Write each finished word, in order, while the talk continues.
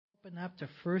Open up to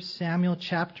 1 Samuel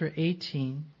chapter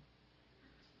 18.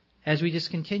 As we just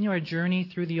continue our journey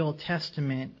through the Old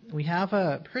Testament, we have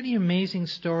a pretty amazing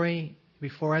story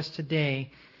before us today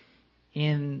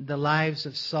in the lives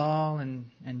of Saul and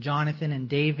Jonathan and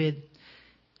David.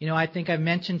 I think I've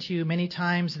mentioned to you many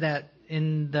times that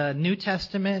in the New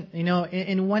Testament,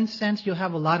 in one sense, you'll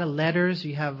have a lot of letters.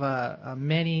 You have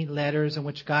many letters in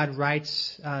which God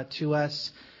writes to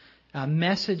us.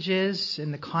 Messages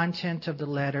in the content of the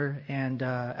letter. And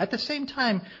at the same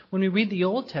time, when we read the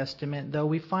Old Testament, though,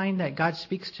 we find that God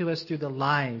speaks to us through the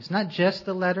lives, not just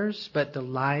the letters, but the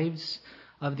lives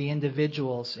of the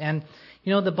individuals. And,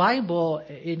 the Bible,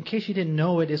 in case you didn't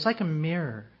know it, is like a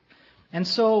mirror. And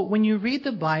so when you read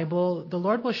the Bible, the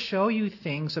Lord will show you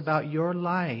things about your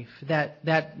life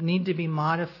that need to be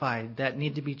modified, that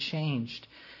need to be changed.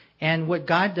 And what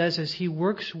God does is He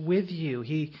works with you.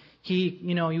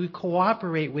 You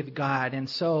cooperate with God. And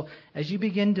so as you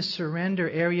begin to surrender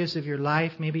areas of your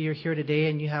life, maybe you're here today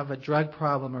and you have a drug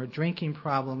problem or a drinking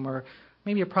problem or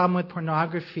maybe a problem with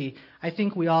pornography. I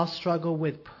think we all struggle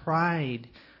with pride.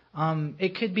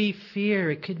 It could be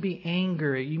fear. It could be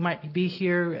anger. You might be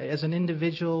here as an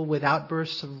individual with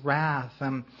outbursts of wrath.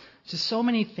 Just so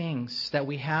many things that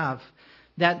we have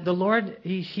that the Lord,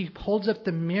 He holds up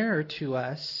the mirror to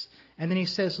us. And then He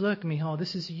says, look, Mijo,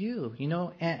 this is you,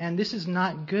 and this is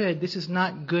not good. This is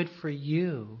not good for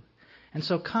you. And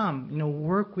so come,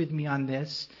 work with me on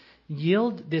this.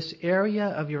 Yield this area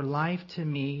of your life to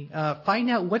me.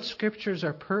 Find out what scriptures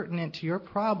are pertinent to your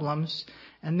problems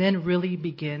and then really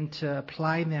begin to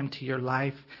apply them to your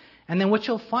life. And then what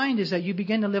you'll find is that you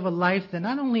begin to live a life that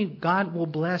not only God will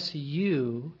bless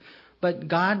you, but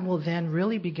God will then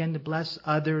really begin to bless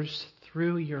others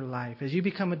through your life. As you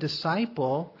become a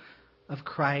disciple of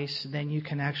Christ, then you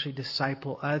can actually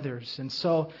disciple others. And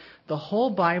so the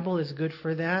whole Bible is good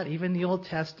for that, even the Old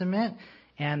Testament.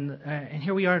 And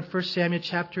here we are in 1 Samuel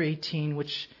chapter 18,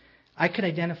 which I could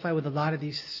identify with a lot of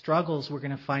these struggles we're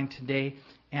going to find today,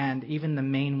 and even the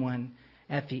main one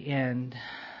at the end.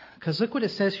 Because look what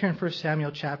it says here in 1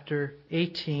 Samuel chapter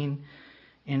 18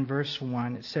 in verse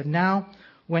 1. It said, "Now,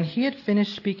 when he had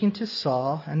finished speaking to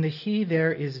Saul, and the he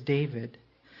there is David,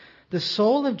 the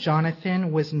soul of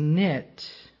Jonathan was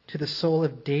knit to the soul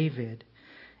of David,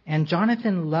 and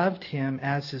Jonathan loved him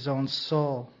as his own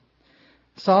soul.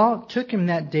 Saul took him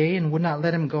that day and would not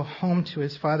let him go home to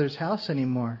his father's house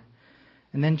anymore.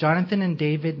 And then Jonathan and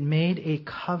David made a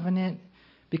covenant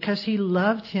because he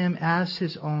loved him as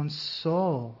his own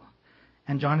soul.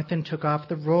 And Jonathan took off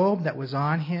the robe that was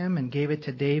on him and gave it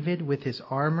to David with his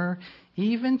armor,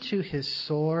 even to his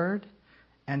sword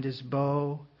and his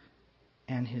bow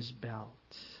and his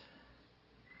belt."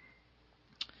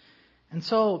 And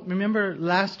so, remember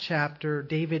last chapter,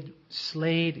 David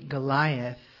slayed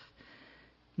Goliath.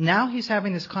 Now he's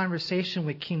having this conversation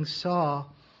with King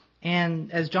Saul. And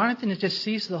as Jonathan just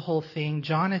sees the whole thing,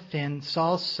 Jonathan,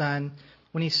 Saul's son,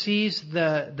 when he sees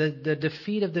the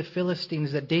defeat of the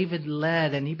Philistines that David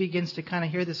led, and he begins to kind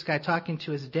of hear this guy talking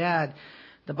to his dad,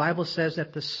 the Bible says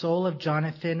that the soul of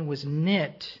Jonathan was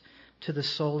knit to the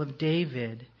soul of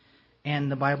David.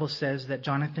 And the Bible says that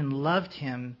Jonathan loved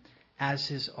him as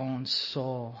his own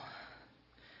soul.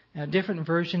 Now, different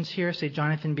versions here say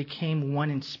Jonathan became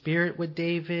one in spirit with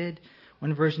David.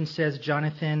 One version says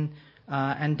Jonathan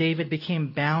and David became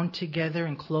bound together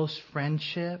in close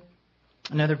friendship.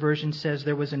 Another version says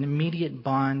there was an immediate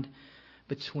bond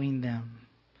between them.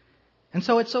 And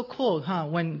so it's so cool,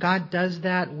 when God does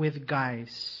that with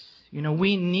guys.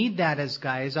 We need that as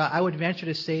guys. I would venture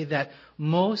to say that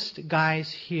most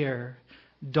guys here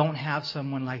don't have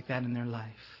someone like that in their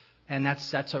life. And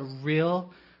that's a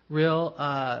real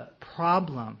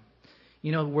problem.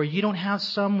 Where you don't have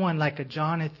someone like a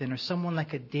Jonathan or someone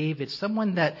like a David,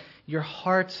 someone that your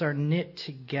hearts are knit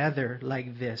together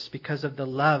like this because of the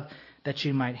love that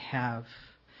you might have.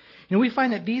 We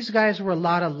find that these guys were a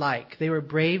lot alike. They were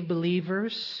brave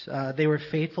believers. They were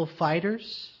faithful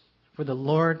fighters for the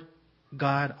Lord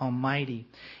God Almighty.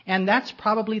 And that's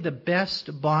probably the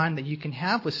best bond that you can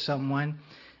have with someone.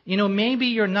 Maybe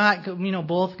you're not,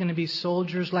 both going to be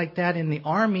soldiers like that in the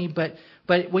army, but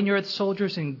when you're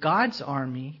soldiers in God's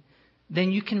army,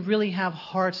 then you can really have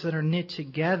hearts that are knit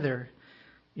together,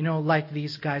 like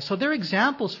these guys. So they're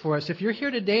examples for us. If you're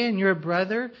here today and you're a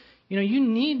brother, you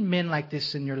need men like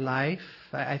this in your life.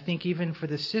 I think even for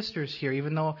the sisters here,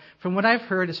 even though from what I've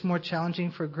heard, it's more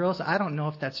challenging for girls. I don't know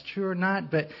if that's true or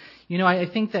not, but, I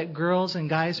think that girls and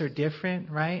guys are different,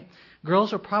 right?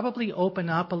 Girls will probably open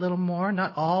up a little more.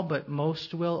 Not all, but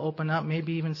most will open up,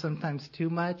 maybe even sometimes too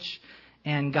much.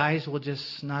 And guys will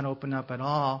just not open up at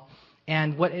all.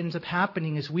 And what ends up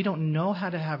happening is we don't know how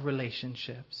to have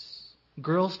relationships.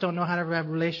 Girls don't know how to have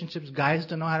relationships. Guys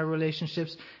don't know how to have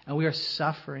relationships. And we are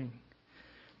suffering.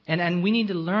 And we need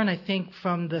to learn, I think,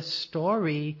 from the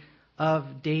story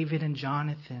of David and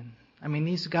Jonathan. I mean,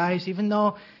 these guys, even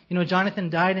though, Jonathan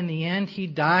died in the end, he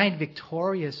died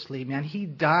victoriously, man. He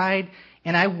died,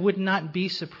 and I would not be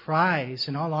surprised,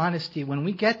 in all honesty, when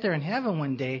we get there in heaven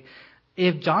one day,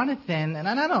 if Jonathan, and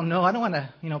I don't know, I don't want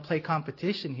to, play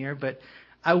competition here, but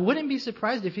I wouldn't be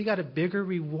surprised if he got a bigger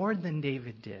reward than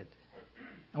David did.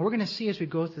 And we're going to see as we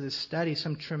go through this study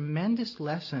some tremendous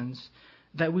lessons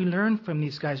that we learn from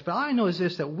these guys. But all I know is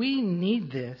this, that we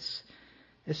need this,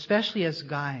 especially as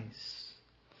guys.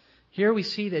 Here we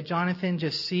see that Jonathan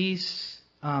just sees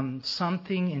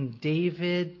something in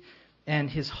David, and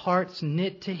his heart's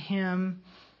knit to him.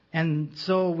 And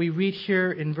so we read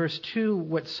here in verse 2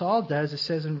 what Saul does. It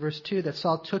says in verse 2 that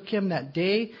Saul took him that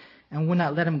day and would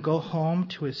not let him go home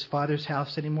to his father's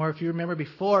house anymore. If you remember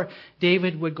before,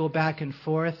 David would go back and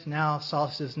forth. Now Saul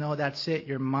says, no, that's it,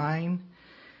 you're mine.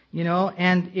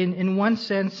 And in one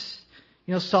sense,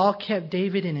 Saul kept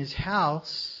David in his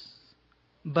house,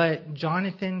 but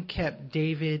Jonathan kept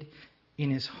David in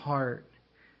his heart.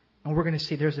 And we're going to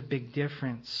see there's a big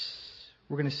difference.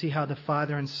 We're going to see how the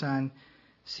father and son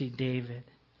see David.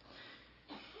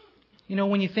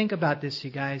 When you think about this, you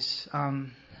guys,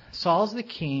 Saul's the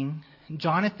king.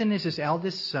 Jonathan is his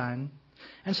eldest son.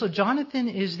 And so Jonathan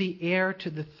is the heir to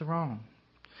the throne.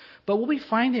 But what we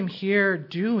find him here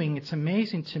doing, it's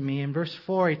amazing to me. In verse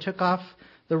 4, he took off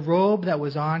the robe that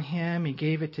was on him. He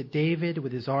gave it to David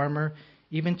with his armor,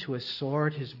 even to his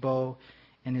sword, his bow,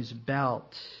 and his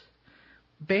belt.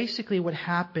 Basically what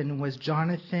happened was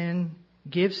Jonathan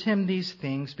gives him these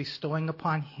things, bestowing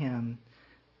upon him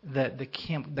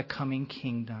the coming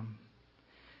kingdom.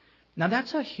 Now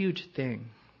that's a huge thing.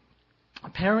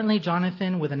 Apparently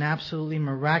Jonathan, with an absolutely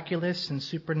miraculous and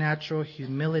supernatural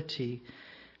humility,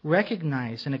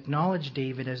 recognized and acknowledged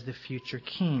David as the future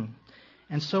king.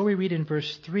 And so we read in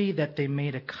verse 3 that they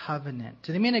made a covenant.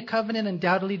 So they made a covenant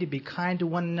undoubtedly to be kind to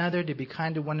one another, to be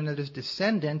kind to one another's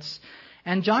descendants.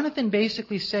 And Jonathan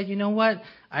basically said, you know what?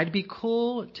 I'd be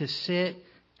cool to sit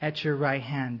at your right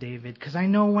hand, David, because I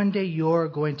know one day you're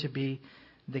going to be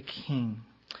the king.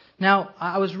 Now,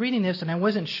 I was reading this and I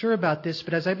wasn't sure about this,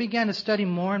 but as I began to study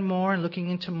more and more and looking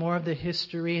into more of the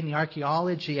history and the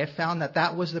archaeology, I found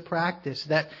that was the practice.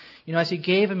 That, as he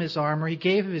gave him his armor, he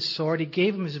gave him his sword, he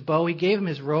gave him his bow, he gave him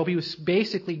his robe, he was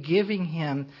basically giving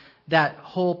him that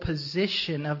whole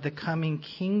position of the coming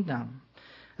kingdom.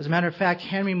 As a matter of fact,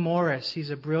 Henry Morris, he's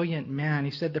a brilliant man.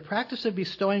 He said, the practice of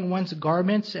bestowing one's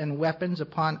garments and weapons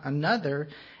upon another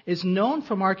is known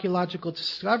from archaeological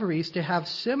discoveries to have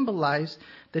symbolized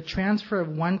the transfer of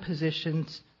one position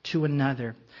to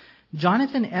another.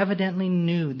 Jonathan evidently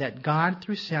knew that God,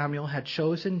 through Samuel, had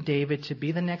chosen David to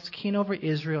be the next king over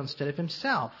Israel instead of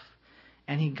himself.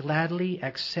 And he gladly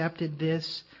accepted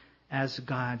this as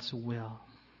God's will.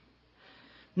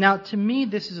 Now, to me,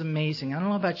 this is amazing. I don't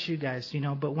know about you guys,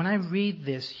 but when I read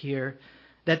this here,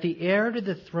 that the heir to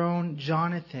the throne,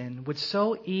 Jonathan, would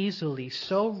so easily,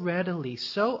 so readily,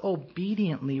 so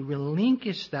obediently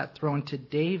relinquish that throne to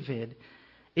David,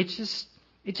 it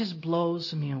just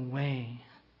blows me away.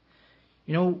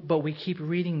 But we keep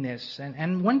reading this.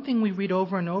 And one thing we read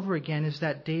over and over again is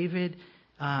that David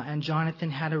and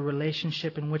Jonathan had a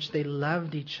relationship in which they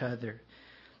loved each other.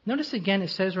 Notice again,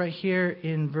 it says right here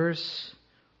in verse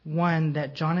 1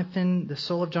 that Jonathan, the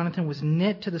soul of Jonathan, was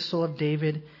knit to the soul of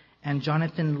David, and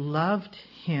Jonathan loved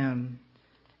him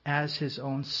as his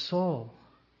own soul.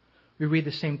 We read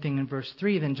the same thing in verse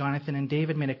 3. Then Jonathan and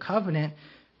David made a covenant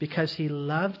because he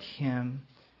loved him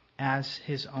as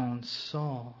his own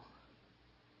soul.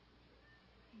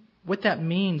 What that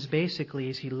means basically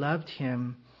is he loved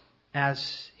him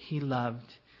as he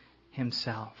loved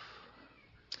himself.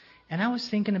 And I was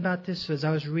thinking about this as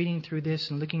I was reading through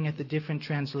this and looking at the different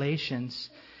translations.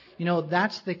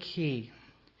 That's the key.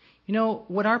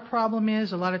 What our problem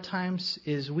is a lot of times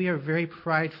is we are very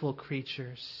prideful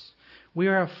creatures. We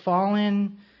are a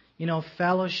fallen,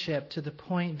 fellowship to the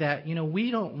point that,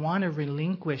 we don't want to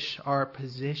relinquish our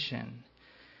position.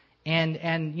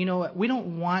 And we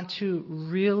don't want to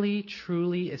really,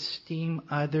 truly esteem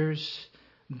others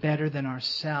better than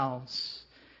ourselves.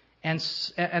 And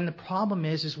the problem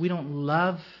is we don't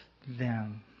love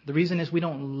them. The reason is we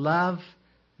don't love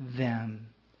them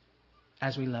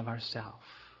as we love ourselves.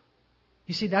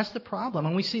 You see, that's the problem.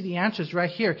 And we see the answers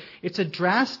right here. It's a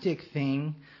drastic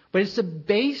thing, but it's a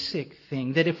basic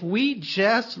thing that if we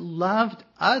just loved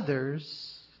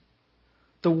others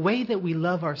the way that we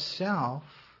love ourselves,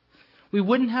 we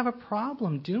wouldn't have a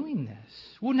problem doing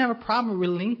this. We wouldn't have a problem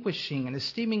relinquishing and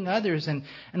esteeming others and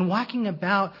walking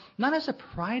about not as a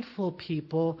prideful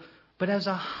people, but as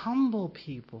a humble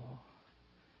people.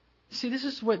 See, this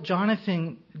is what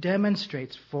Jonathan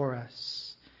demonstrates for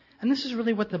us. And this is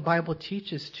really what the Bible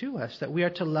teaches to us, that we are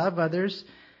to love others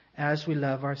as we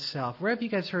love ourselves. Where have you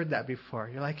guys heard that before?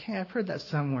 You're like, hey, I've heard that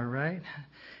somewhere, right?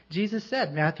 Jesus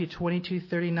said, Matthew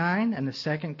 22:39, and the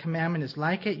second commandment is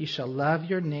like it, you shall love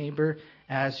your neighbor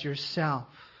as yourself.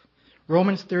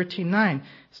 Romans 13:9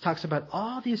 talks about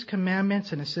all these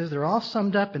commandments, and it says they're all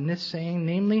summed up in this saying,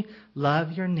 namely,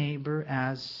 love your neighbor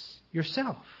as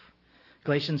yourself.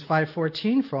 Galatians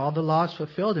 5:14, for all the law is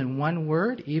fulfilled in one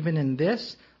word, even in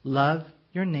this, love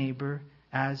your neighbor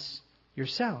as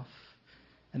yourself.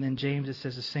 And then James, it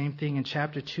says the same thing in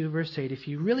chapter 2, verse 8. If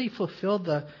you really fulfill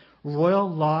the royal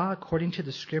law according to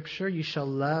the Scripture, you shall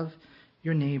love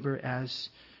your neighbor as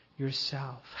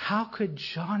yourself. How could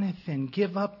Jonathan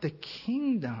give up the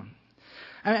kingdom?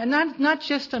 And not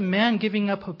just a man giving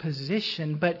up a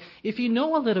position, but if you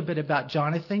know a little bit about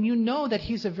Jonathan, you know that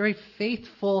he's a very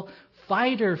faithful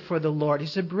fighter for the Lord.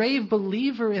 He's a brave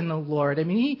believer in the Lord. I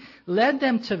mean, he led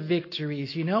them to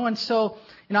victories, and so,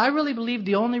 I really believe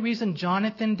the only reason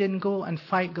Jonathan didn't go and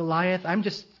fight Goliath, I'm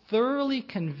just thoroughly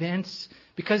convinced,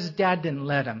 because his dad didn't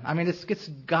let him. I mean, it's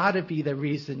got to be the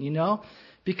reason,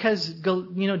 because,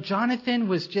 Jonathan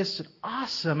was just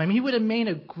awesome. I mean, he would have made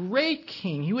a great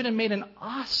king. He would have made an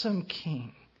awesome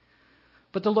king.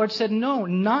 But the Lord said, no,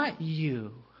 not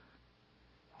you.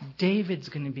 David's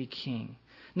going to be king.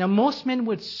 Now, most men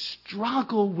would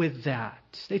struggle with that.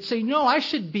 They'd say, no, I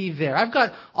should be there. I've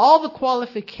got all the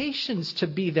qualifications to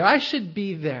be there. I should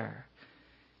be there.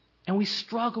 And we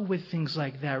struggle with things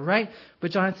like that, right?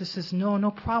 But Jonathan says,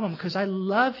 no problem, because I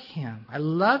love him. I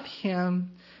love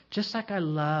him just like I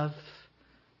love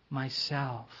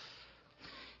myself.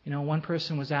 One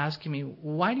person was asking me,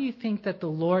 why do you think that the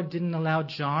Lord didn't allow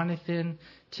Jonathan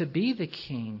to be the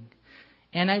king?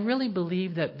 And I really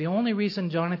believe that the only reason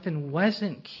Jonathan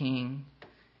wasn't king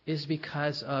is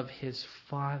because of his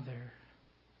father.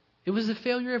 It was the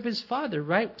failure of his father,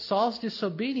 right? Saul's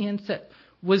disobedience that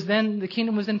was then, the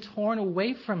kingdom was then torn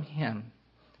away from him.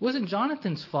 It wasn't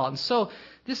Jonathan's fault. And so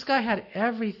this guy had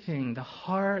everything, the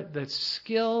heart, the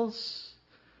skills,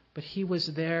 but he was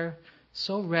there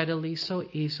so readily, so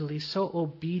easily, so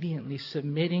obediently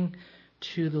submitting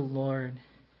to the Lord.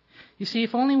 You see,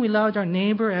 if only we loved our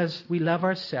neighbor as we love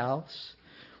ourselves,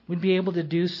 we'd be able to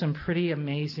do some pretty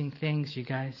amazing things, you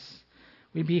guys.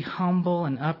 We'd be humble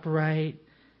and upright.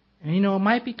 And it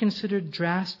might be considered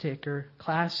drastic or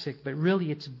classic, but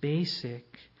really it's basic.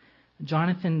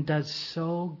 Jonathan does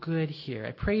so good here.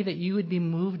 I pray that you would be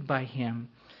moved by him,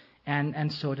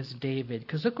 and so does David.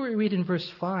 Because look what we read in verse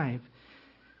 5.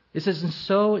 It says, and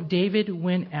so David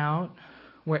went out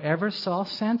wherever Saul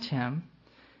sent him,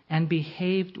 and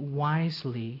behaved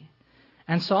wisely.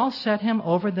 And Saul set him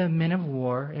over the men of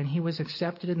war, and he was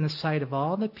accepted in the sight of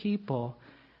all the people,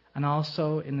 and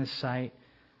also in the sight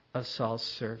of Saul's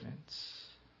servants.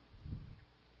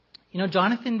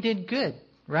 Jonathan did good,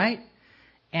 right?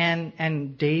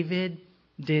 And David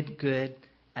did good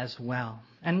as well.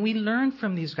 And we learn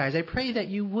from these guys. I pray that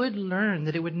you would learn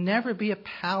that it would never be a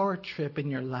power trip in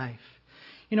your life.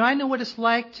 I know what it's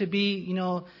like to be,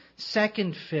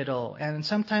 second fiddle. And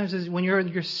sometimes when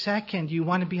you're second, you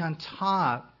want to be on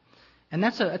top. And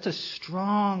that's a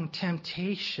strong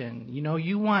temptation.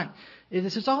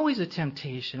 This is always a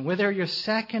temptation. Whether you're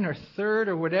second or third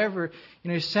or whatever,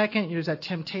 you're second, there's that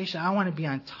temptation. I want to be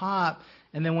on top.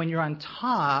 And then when you're on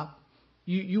top,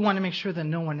 you want to make sure that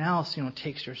no one else,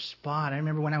 takes your spot. I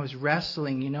remember when I was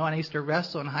wrestling, and I used to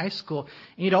wrestle in high school,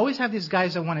 and you'd always have these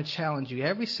guys that want to challenge you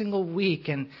every single week.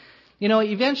 And,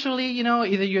 eventually,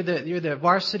 either you're the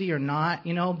varsity or not,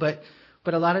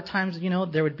 but a lot of times,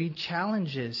 there would be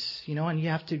challenges, and you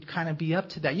have to kind of be up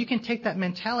to that. You can take that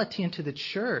mentality into the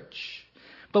church.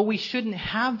 But we shouldn't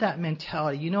have that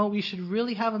mentality. We should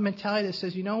really have a mentality that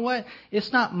says, what?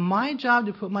 It's not my job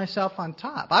to put myself on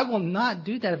top. I will not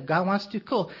do that if God wants to.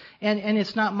 Cool. And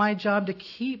it's not my job to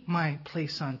keep my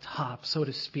place on top, so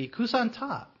to speak. Who's on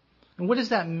top? And what does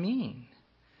that mean?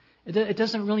 It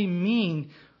doesn't really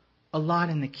mean a lot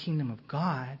in the kingdom of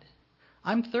God.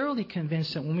 I'm thoroughly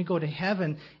convinced that when we go to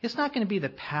heaven, it's not going to be the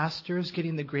pastors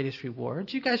getting the greatest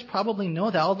rewards. You guys probably know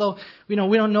that. Although, we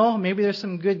don't know. Maybe there's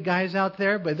some good guys out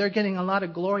there, but they're getting a lot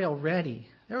of glory already.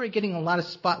 They're already getting a lot of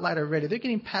spotlight already. They're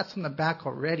getting pats on the back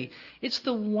already. It's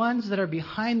the ones that are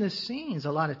behind the scenes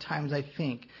a lot of times, I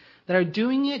think, that are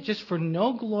doing it just for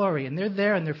no glory, and they're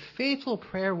there and they're faithful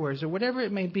prayer warriors or whatever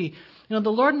it may be. The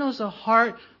Lord knows the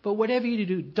heart, but whatever you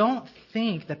do, don't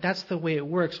think that that's the way it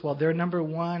works. Well, they're number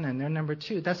one and they're number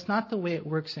two. That's not the way it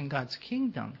works in God's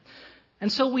kingdom.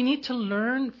 And so we need to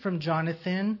learn from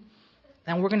Jonathan,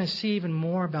 and we're going to see even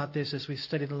more about this as we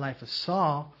study the life of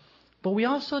Saul. But we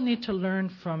also need to learn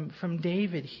from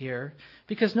David here,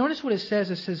 because notice what it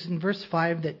says. It says in verse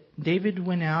 5 that David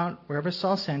went out wherever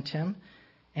Saul sent him,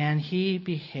 and he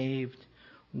behaved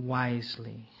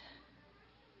wisely.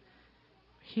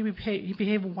 He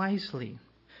behaved wisely.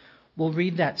 We'll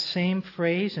read that same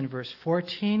phrase in verse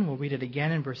 14. We'll read it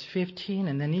again in verse 15.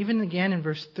 And then even again in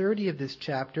verse 30 of this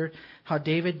chapter, how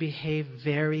David behaved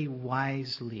very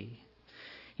wisely.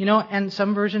 And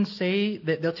some versions say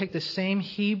that they'll take the same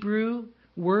Hebrew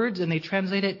words and they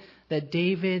translate it that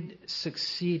David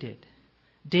succeeded.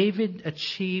 David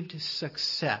achieved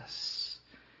success.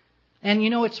 And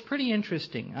it's pretty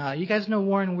interesting. You guys know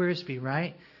Warren Wiersbe,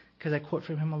 right? Because I quote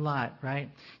from him a lot,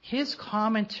 right? His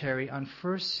commentary on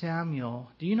 1 Samuel,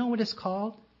 do you know what it's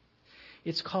called?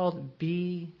 It's called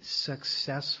Be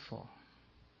Successful.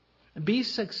 Be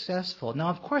successful. Now,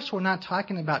 of course, we're not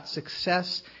talking about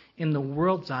success in the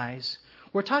world's eyes.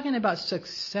 We're talking about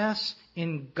success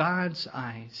in God's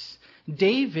eyes.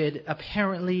 David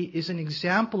apparently is an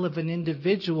example of an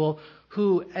individual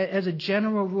who, as a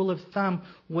general rule of thumb,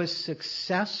 was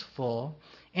successful.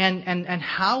 And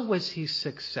how was he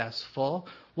successful?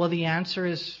 Well, the answer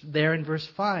is there in verse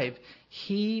 5.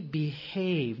 He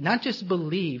behaved, not just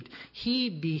believed, he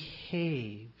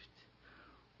behaved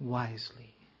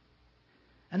wisely.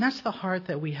 And that's the heart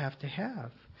that we have to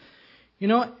have.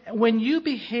 When you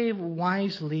behave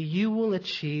wisely, you will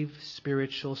achieve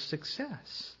spiritual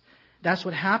success. That's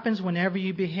what happens whenever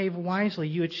you behave wisely.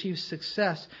 You achieve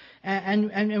success. And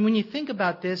when you think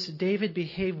about this, David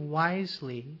behaved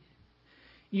wisely.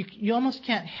 You almost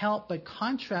can't help but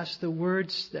contrast the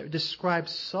words that describe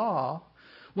Saul.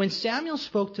 When Samuel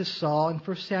spoke to Saul in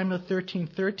 1 Samuel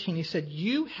 13:13, he said,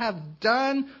 "You have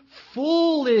done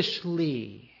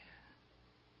foolishly."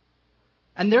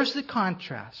 And there's the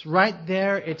contrast. Right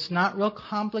there, it's not real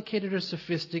complicated or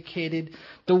sophisticated.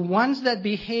 The ones that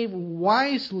behave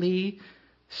wisely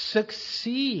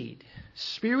succeed,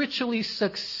 spiritually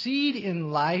succeed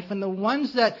in life. And the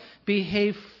ones that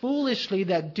behave foolishly,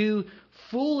 that do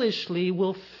foolishly,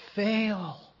 will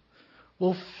fail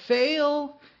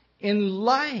in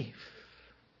life.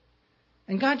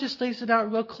 And God just lays it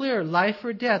out real clear. Life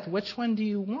or death, which one do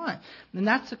you want? And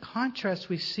that's the contrast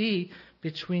we see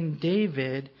between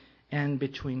David and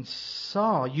between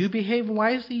Saul. You behave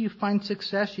wisely, you find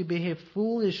success. You behave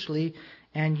foolishly,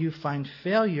 and you find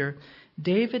failure.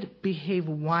 David behaved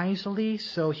wisely,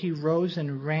 so he rose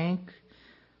in rank.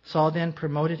 Saul then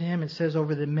promoted him, it says,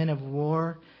 over the men of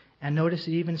war. And notice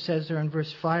it even says there in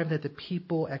verse 5 that the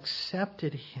people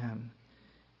accepted him,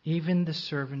 even the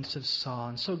servants of Saul.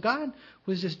 And so God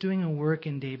was just doing a work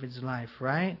in David's life,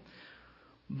 right?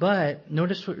 But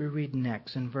notice what we read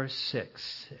next in verse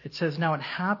 6. It says, "Now it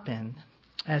happened,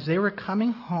 as they were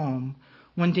coming home,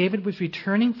 when David was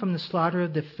returning from the slaughter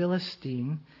of the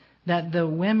Philistine, that the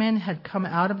women had come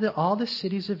out of all the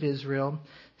cities of Israel,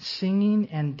 singing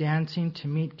and dancing to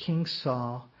meet King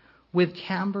Saul, with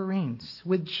tambourines,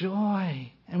 with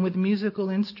joy, and with musical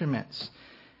instruments.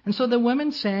 And so the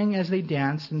women sang as they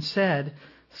danced and said,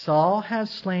 'Saul has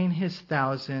slain his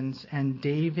thousands, and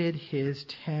David his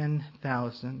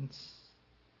 10,000s.'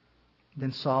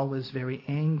 Then Saul was very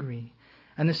angry,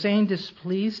 and the saying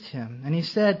displeased him. And he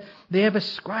said, 'They have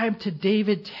ascribed to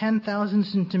David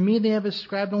 10,000s, and to me they have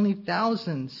ascribed only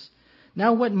thousands.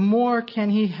 Now what more can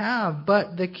he have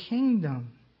but the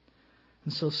kingdom?'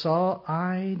 And so Saul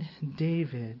eyed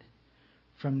David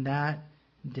from that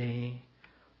day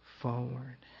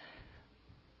forward."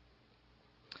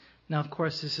 Now, of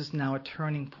course, this is now a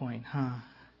turning point,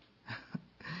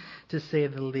 to say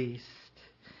the least.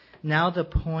 Now the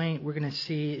point we're going to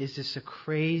see is just a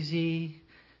crazy,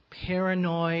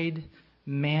 paranoid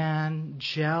man,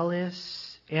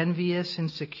 jealous, envious,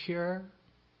 insecure.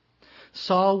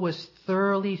 Saul was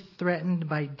thoroughly threatened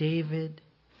by David.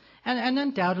 And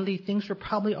undoubtedly, things were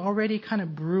probably already kind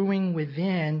of brewing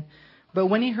within. But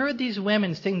when he heard these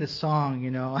women sing the song,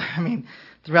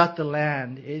 throughout the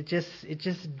land, it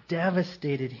just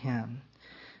devastated him.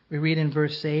 We read in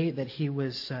verse 8 that he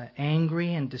was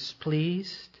angry and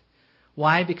displeased.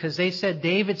 Why? Because they said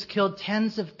David's killed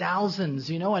tens of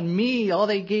thousands, and me, all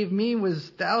they gave me was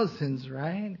thousands,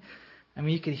 right?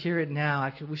 You could hear it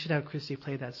now. We should have Christy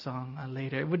play that song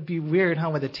later. It would be weird,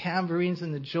 with the tambourines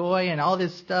and the joy and all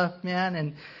this stuff,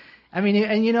 man. I mean,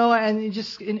 and and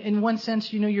just in one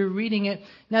sense, you're reading it.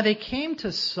 Now they came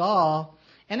to Saul,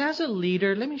 and as a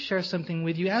leader, let me share something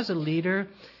with you. As a leader,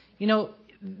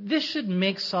 this should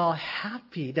make Saul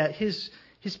happy, that his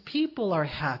people are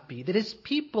happy, that his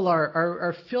people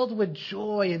are filled with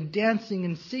joy and dancing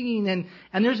and singing,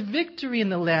 and there's victory in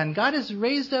the land. God has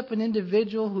raised up an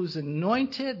individual who's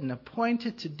anointed and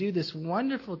appointed to do this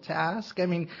wonderful task. I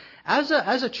mean, as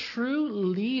a true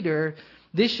leader,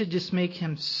 this should just make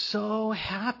him so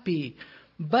happy.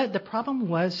 But the problem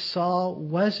was Saul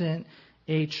wasn't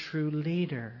a true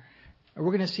leader.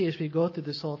 We're going to see as we go through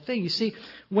this whole thing. You see,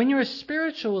 when you're a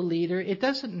spiritual leader, it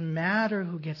doesn't matter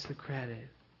who gets the credit,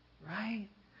 right?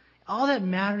 All that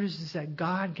matters is that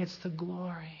God gets the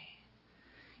glory.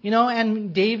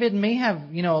 And David may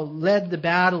have, led the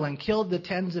battle and killed the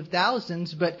tens of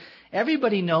thousands, but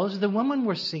everybody knows the women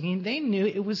were singing. They knew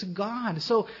it was God.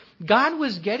 So God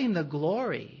was getting the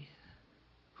glory.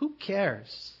 Who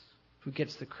cares who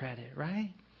gets the credit,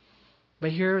 right?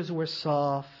 But here's where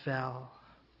Saul fell.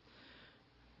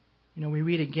 We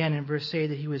read again in verse 8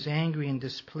 that he was angry and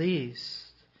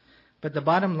displeased. But the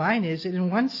bottom line is that in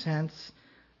one sense,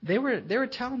 they were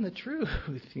telling the truth,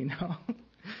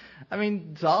 I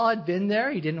mean, Saul had been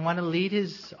there. He didn't want to lead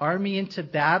his army into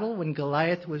battle when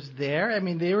Goliath was there. I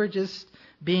mean, they were just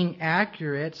being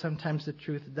accurate. Sometimes the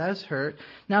truth does hurt.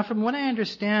 Now, from what I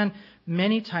understand,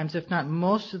 many times, if not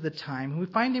most of the time, we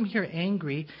find him here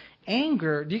angry.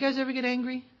 Anger, do you guys ever get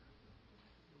angry?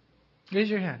 Raise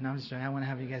your hand. No, I'm just joking. I want to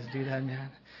have you guys do that,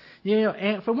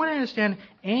 man. From what I understand,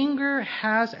 anger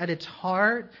has at its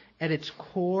heart, at its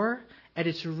core, at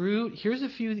its root, here's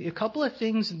a couple of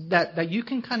things that you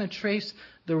can kind of trace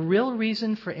the real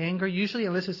reason for anger, usually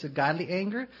unless it's a godly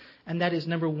anger, and that is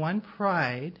number 1,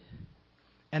 pride,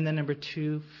 and then number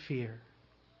 2, fear.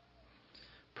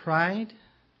 Pride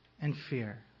and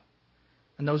fear.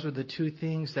 And those were the two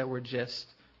things that were just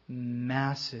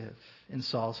massive in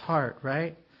Saul's heart,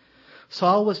 right?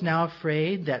 Saul was now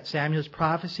afraid that Samuel's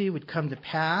prophecy would come to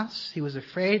pass. He was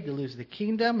afraid to lose the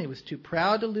kingdom. He was too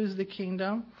proud to lose the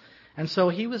kingdom. And so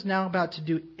he was now about to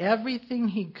do everything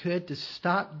he could to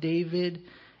stop David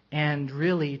and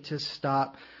really to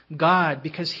stop God,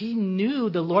 because he knew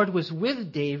the Lord was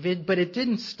with David, but it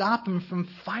didn't stop him from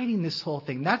fighting this whole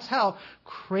thing. That's how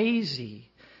crazy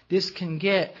this can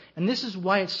get. And this is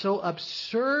why it's so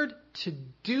absurd to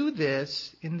do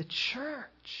this in the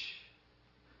church.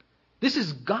 This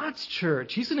is God's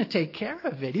church. He's going to take care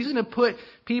of it. He's going to put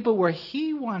people where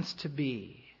He wants to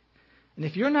be. And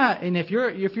if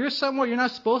you're somewhere you're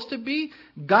not supposed to be,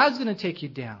 God's going to take you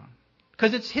down.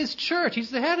 Because it's His church.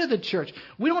 He's the head of the church.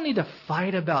 We don't need to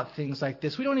fight about things like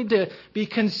this. We don't need to be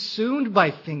consumed by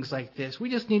things like this.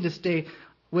 We just need to stay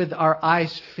with our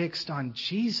eyes fixed on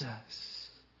Jesus.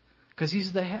 Because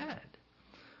He's the head.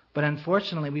 But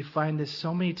unfortunately, we find this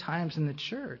so many times in the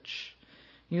church.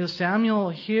 Samuel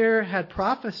here had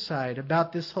prophesied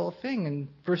about this whole thing. In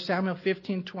 1 Samuel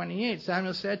 15:28,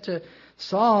 Samuel said to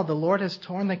Saul, "The Lord has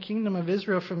torn the kingdom of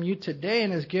Israel from you today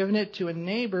and has given it to a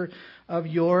neighbor of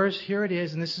yours." Here it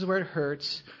is, and this is where it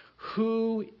hurts.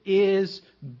 "Who is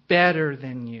better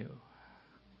than you?"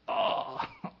 Oh,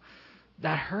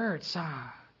 that hurts, huh?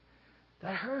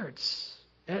 That hurts.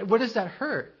 What does that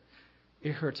hurt?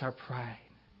 It hurts our pride,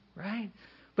 right?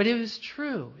 But it was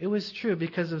true. It was true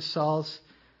because of Saul's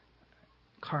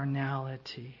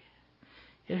carnality.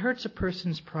 It hurts a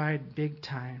person's pride big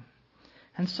time.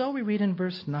 And so we read in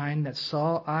verse 9 that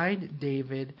Saul eyed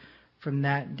David from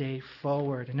that day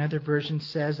forward. Another version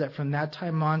says that from that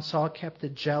time on, Saul kept a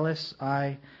jealous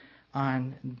eye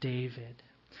on David.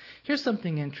 Here's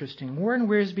something interesting. Warren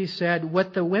Wiersbe said,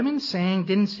 what the women sang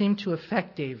didn't seem to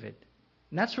affect David.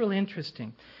 And that's really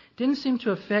interesting. Didn't seem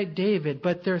to affect David,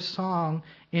 but their song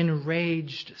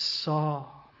enraged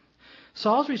Saul.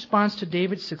 Saul's response to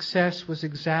David's success was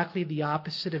exactly the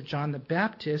opposite of John the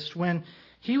Baptist when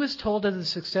he was told of the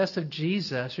success of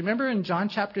Jesus. Remember in John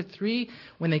chapter 3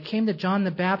 when they came to John the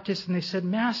Baptist and they said,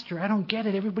 "Master, I don't get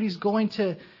it. Everybody's going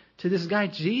to this guy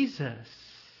Jesus."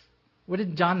 What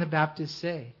did John the Baptist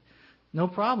say? No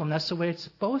problem. That's the way it's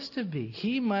supposed to be.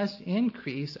 He must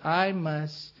increase. I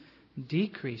must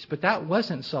decrease. But that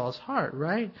wasn't Saul's heart,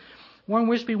 right? Warren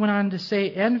Wiersbe went on to say,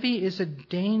 envy is a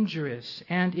dangerous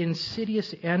and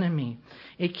insidious enemy,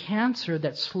 a cancer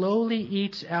that slowly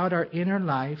eats out our inner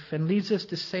life and leads us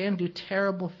to say and do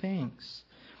terrible things.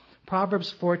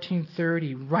 Proverbs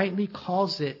 14:30 rightly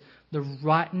calls it the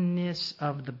rottenness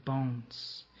of the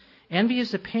bones. Envy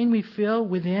is the pain we feel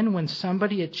within when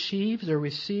somebody achieves or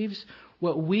receives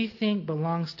what we think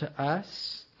belongs to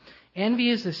us. Envy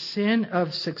is the sin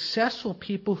of successful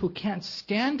people who can't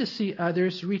stand to see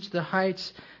others reach the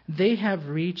heights they have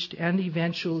reached and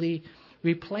eventually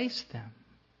replace them.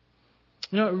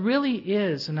 You know, it really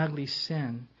is an ugly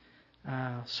sin.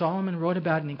 Solomon wrote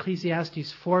about it in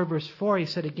Ecclesiastes 4, verse 4. He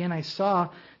said, "Again, I saw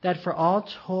that for all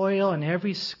toil and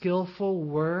every skillful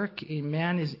work, a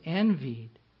man is envied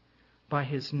by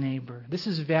his neighbor." This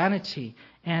is vanity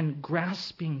and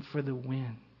grasping for the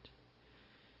wind.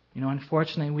 You know,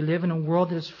 unfortunately, we live in a world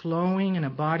that is flowing in a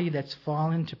body that's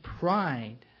fallen to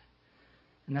pride.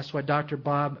 And that's why Dr.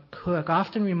 Bob Cook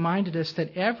often reminded us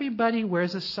that everybody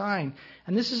wears a sign.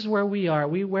 And this is where we are.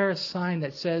 We wear a sign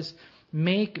that says,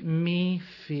 "Make me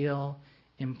feel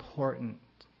important."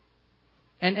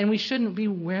 And we shouldn't be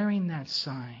wearing that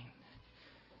sign.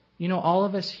 You know, all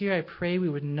of us here, I pray we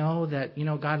would know that, you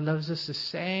know, God loves us the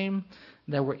same,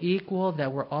 that we're equal,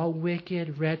 that we're all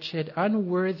wicked, wretched,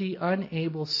 unworthy,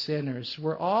 unable sinners.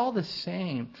 We're all the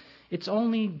same. It's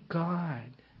only God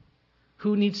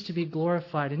who needs to be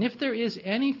glorified. And if there is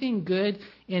anything good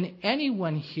in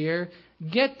anyone here,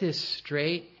 get this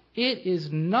straight. It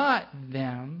is not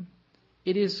them.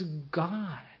 It is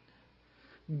God.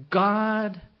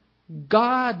 God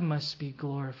must be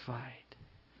glorified.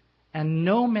 And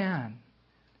no man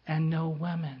and no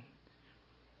woman.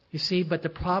 You see, but the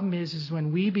problem is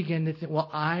when we begin to think, well,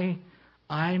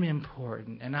 I'm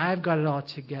important and I've got it all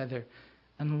together.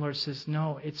 And the Lord says,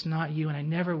 no, it's not you. And I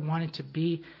never want it to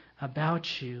be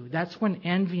about you. That's when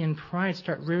envy and pride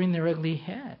start rearing their ugly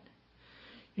head.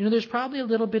 You know, there's probably a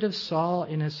little bit of Saul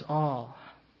in us all.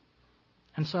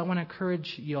 And so I want to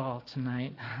encourage you all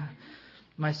tonight,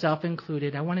 myself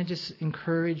included. I want to just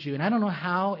encourage you. And I don't know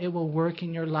how it will work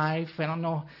in your life. I don't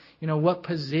know, what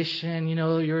position,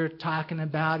 you're talking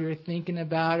about, you're thinking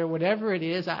about, or whatever it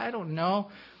is. I don't know,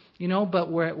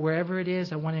 but wherever it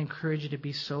is, I want to encourage you to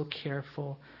be so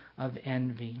careful of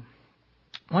envy.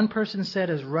 One person said,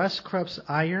 as rust corrupts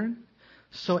iron,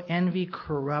 so envy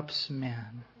corrupts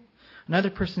man. Another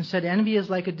person said, envy is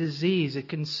like a disease. It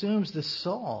consumes the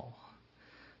soul.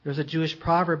 There's a Jewish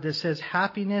proverb that says,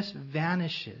 happiness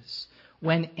vanishes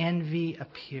when envy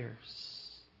appears.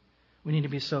 We need to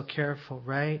be so careful,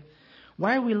 right?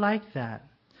 Why are we like that?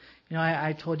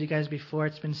 I told you guys before,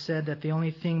 it's been said that the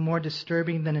only thing more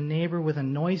disturbing than a neighbor with a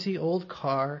noisy old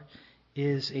car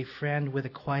is a friend with a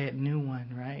quiet new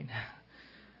one, right?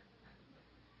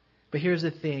 But here's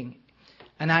the thing,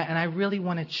 and I really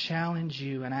want to challenge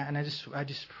you, and I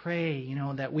just pray,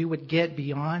 that we would get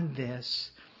beyond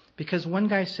this, because one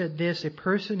guy said this: a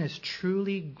person is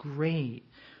truly great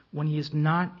when he is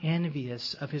not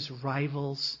envious of his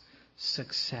rival's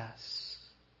success.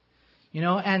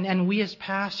 And we as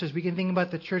pastors, we can think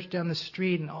about the church down the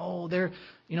street, and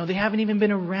they haven't even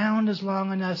been around as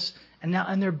long as us,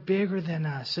 and they're bigger than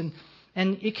us, and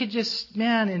it could just,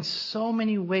 in so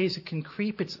many ways it can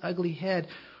creep its ugly head,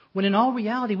 when in all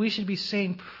reality we should be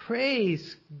saying,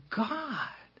 praise God.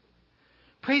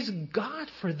 Praise God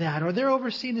for that. Or they're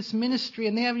overseeing this ministry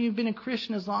and they haven't even been a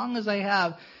Christian as long as I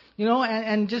have.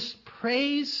 And just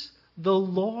praise the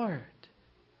Lord.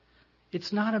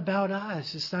 It's not about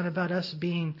us. It's not about us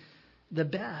being the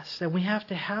best. And we have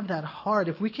to have that heart.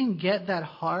 If we can get that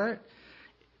heart,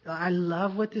 I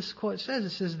love what this quote says. It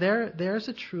says, there's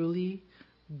a truly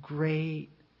great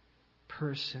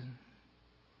person.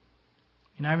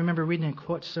 I remember reading a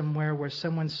quote somewhere where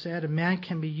someone said, a man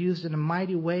can be used in a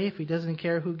mighty way if he doesn't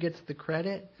care who gets the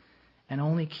credit and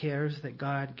only cares that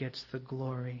God gets the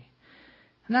glory.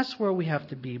 And that's where we have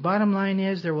to be. Bottom line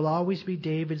is, there will always be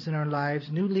Davids in our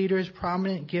lives, new leaders,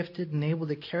 prominent, gifted, and able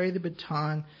to carry the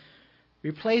baton,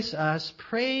 replace us.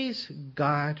 Praise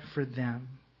God for them.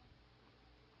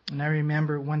 And I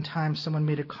remember one time someone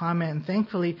made a comment, and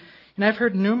thankfully, I've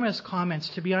heard numerous comments,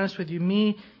 to be honest with you,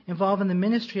 me involved in the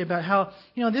ministry, about how,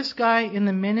 this guy in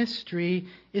the ministry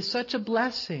is such a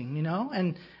blessing,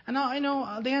 and I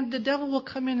know the devil will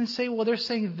come in and say, well, they're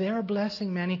saying they're a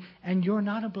blessing, Manny, and you're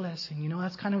not a blessing.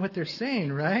 That's kind of what they're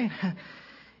saying, right?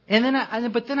 And then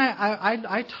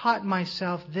I taught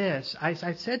myself this. I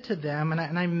said to them,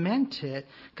 and I meant it,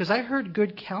 because I heard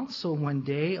good counsel one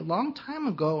day a long time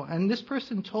ago, and this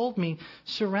person told me,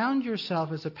 surround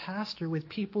yourself as a pastor with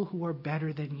people who are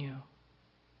better than you.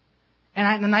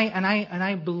 And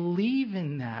I believe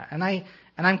in that, and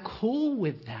I'm cool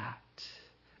with that,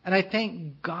 and I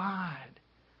thank God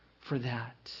for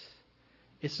that.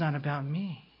 It's not about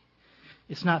me.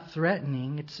 It's not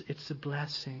threatening. It's a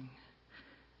blessing.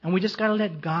 And we just got to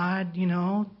let God,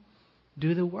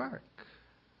 do the work.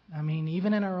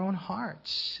 Even in our own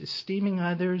hearts, esteeming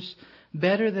others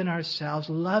better than ourselves,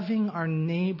 loving our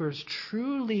neighbors,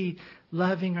 truly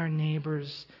loving our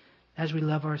neighbors as we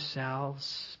love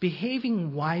ourselves,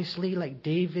 behaving wisely like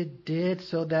David did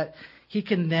so that he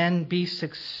can then be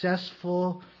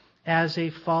successful as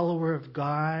a follower of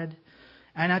God.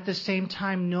 And at the same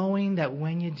time knowing that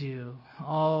when you do,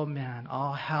 oh man,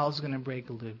 all hell's going to break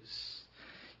loose.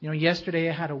 Yesterday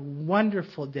I had a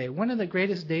wonderful day. One of the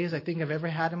greatest days I think I've ever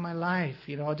had in my life.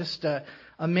 Just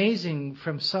amazing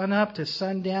from sun up to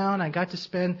sundown. I got to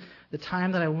spend the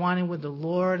time that I wanted with the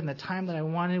Lord and the time that I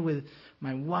wanted with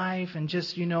my wife and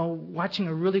just, watching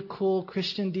a really cool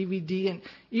Christian DVD. And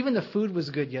even the food was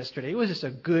good yesterday. It was just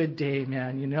a good day,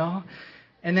 man,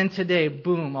 And then today,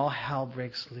 boom, all hell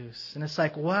breaks loose. And it's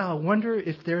like, wow, I wonder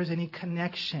if there's any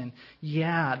connection.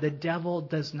 Yeah, the devil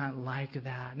does not like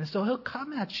that. And so he'll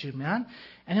come at you, man,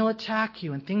 and he'll attack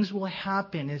you, and things will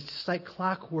happen. It's just like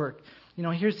clockwork.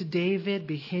 Here's David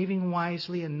behaving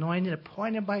wisely, anointed,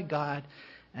 appointed by God,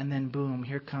 and then boom,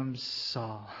 here comes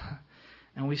Saul.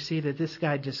 And we see that this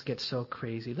guy just gets so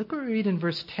crazy. Look what we read in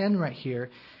verse 10 right here.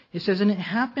 It says, "And it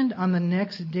happened on the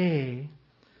next day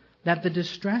that the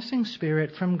distressing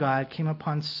spirit from God came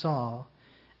upon Saul,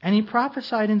 and he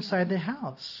prophesied inside the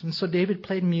house. And so David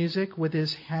played music with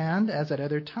his hand as at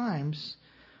other times,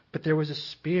 but there was a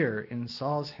spear in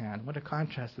Saul's hand." What a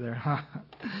contrast there, huh?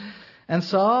 "And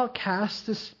Saul cast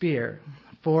the spear,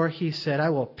 for he said,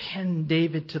 'I will pin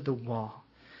David to the wall.'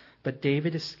 But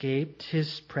David escaped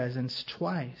his presence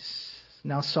twice.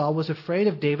 Now Saul was afraid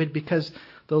of David because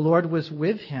the Lord was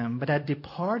with him, but had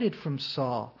departed from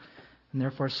Saul. And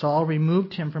therefore Saul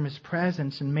removed him from his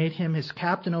presence and made him his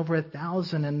captain over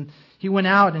 1,000. And he went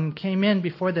out and came in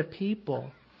before the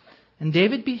people. And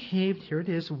David behaved," here it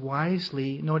is,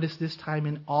 "wisely," notice this time,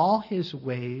 "in all his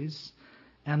ways,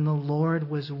 and the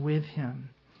Lord was with him.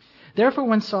 Therefore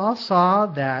when Saul saw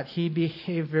that he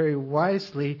behaved very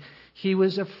wisely, he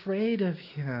was afraid of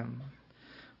him.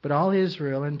 But all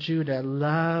Israel and Judah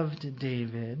loved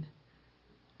David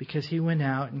because he went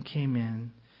out and came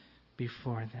in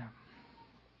before them."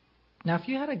 Now, if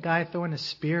you had a guy throwing a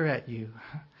spear at you,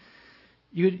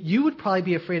 you would probably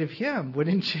be afraid of him,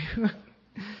 wouldn't you?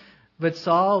 But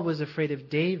Saul was afraid of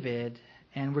David,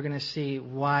 and we're going to see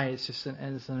why. It's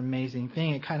an amazing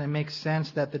thing. It kind of makes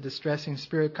sense that the distressing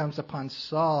spirit comes upon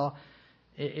Saul.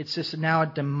 It's just now a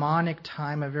demonic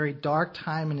time, a very dark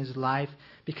time in his life,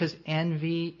 because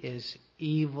envy is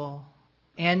evil.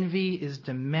 Envy is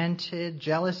demented.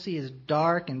 Jealousy is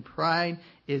dark, and pride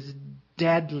is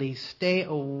deadly. Stay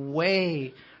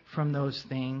away from those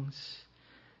things.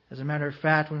 As a matter of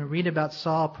fact, when we read about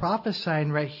Saul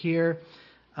prophesying right here,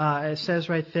 it says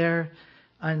right there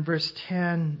in verse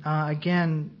 10,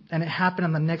 again, "And it happened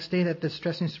on the next day that the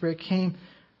distressing spirit came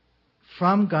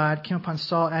from God, came upon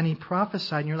Saul, and he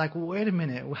prophesied." And you're like, well, wait a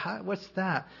minute, what's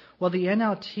that? Well, the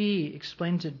NLT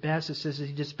explains it best. It says that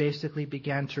he just basically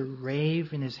began to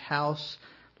rave in his house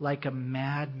like a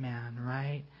madman,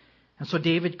 right? And so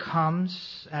David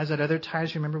comes, as at other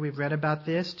times, remember we've read about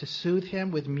this, to soothe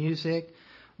him with music.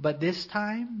 But this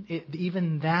time,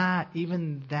 even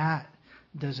that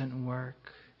doesn't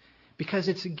work. Because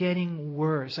it's getting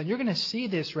worse. And you're going to see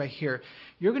this right here.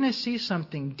 You're going to see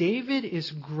something. David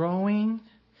is growing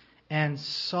and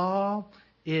Saul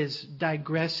is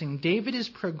digressing. David is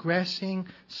progressing.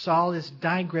 Saul is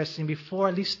digressing. Before,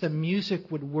 at least the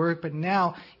music would work. But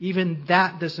now, even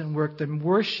that doesn't work. The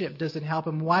worship doesn't help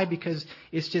him. Why? Because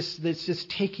it's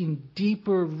just taking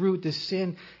deeper root. The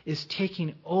sin is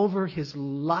taking over his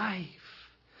life.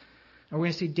 And we're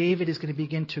going to see David is going to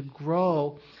begin to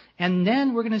grow. And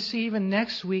then we're going to see even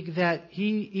next week that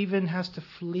he even has to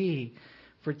flee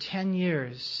for 10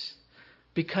 years.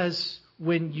 Because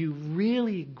when you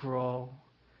really grow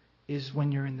is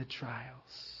when you're in the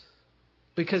trials.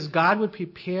 Because God would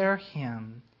prepare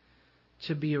him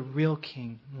to be a real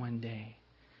king one day.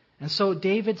 And so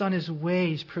David's on his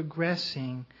way. He's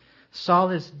progressing.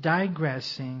 Saul is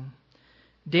digressing.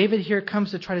 David here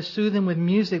comes to try to soothe him with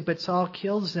music, but Saul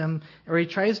kills him, or he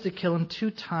tries to kill him 2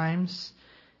 times.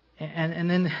 And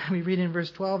then we read in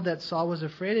verse 12 that Saul was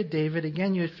afraid of David.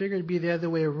 Again, you would figure it'd be the other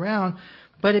way around.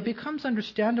 But it becomes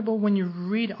understandable when you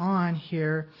read on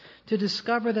here to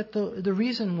discover that the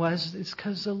reason is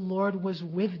because the Lord was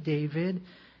with David.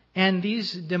 And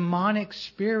these demonic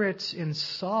spirits in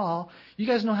Saul, you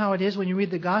guys know how it is when you read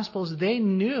the Gospels, they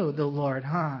knew the Lord,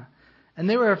 huh? And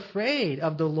they were afraid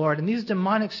of the Lord. And these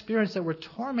demonic spirits that were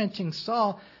tormenting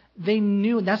Saul, they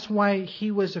knew. That's why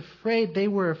he was afraid. They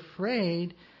were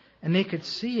afraid. And they could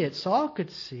see it. Saul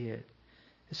could see it.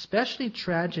 Especially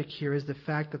tragic here is the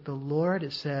fact that the Lord,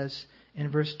 it says in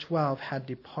verse 12, had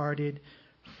departed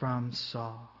from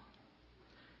Saul.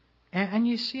 And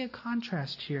you see a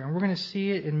contrast here. And we're going to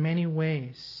see it in many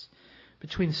ways.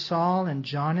 between Saul and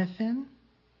Jonathan,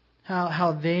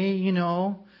 how they,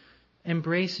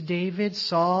 embraced David.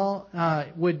 Saul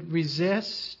would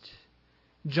resist.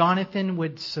 Jonathan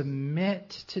would submit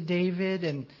to David.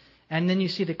 And then you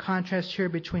see the contrast here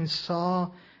between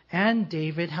Saul and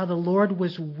David, how the Lord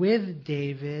was with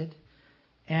David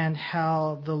and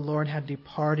how the Lord had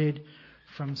departed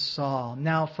from Saul.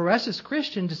 Now, for us as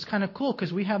Christians, it's kind of cool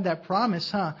because we have that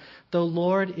promise, The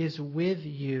Lord is with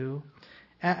you.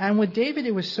 And with David,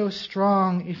 it was so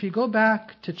strong. If you go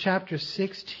back to chapter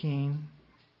 16,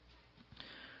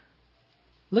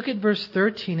 look at verse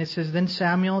 13. It says, Then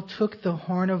Samuel took the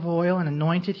horn of oil and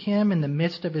anointed him in the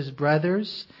midst of his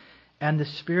brothers. And the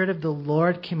Spirit of the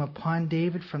Lord came upon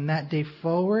David from that day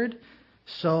forward.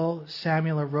 So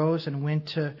Samuel arose and went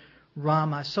to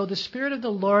Ramah. So the Spirit of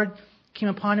the Lord came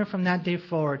upon him from that day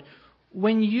forward.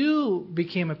 When you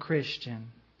became a Christian,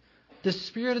 the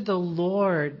Spirit of the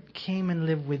Lord came and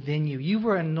lived within you. You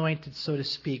were anointed, so to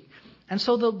speak. And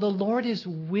so the Lord is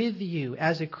with you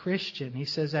as a Christian. He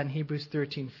says that in Hebrews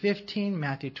 13:15,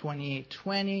 Matthew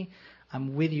 28:20.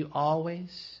 I'm with you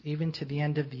always, even to the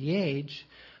end of the age.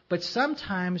 But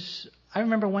sometimes, I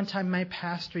remember one time my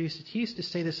pastor used to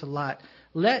say this a lot.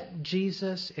 Let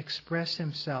Jesus express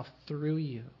himself through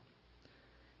you.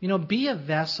 Be a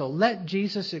vessel. Let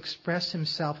Jesus express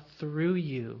himself through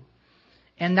you.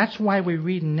 And that's why we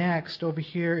read next over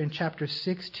here in chapter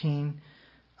 16.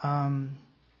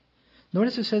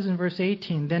 Notice it says in verse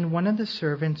 18, Then one of the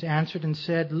servants answered and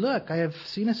said, Look, I have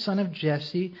seen a son of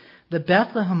Jesse, the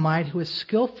Bethlehemite, who is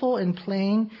skillful in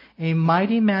playing, a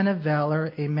mighty man of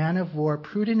valor, a man of war,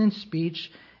 prudent in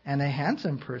speech, and a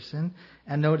handsome person.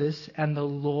 And notice, and the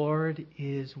Lord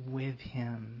is with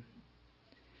him.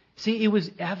 See, it was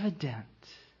evident.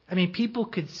 I mean, people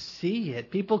could see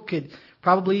it. People could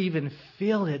probably even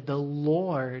feel it. The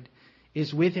Lord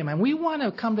is with him. And we want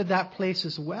to come to that place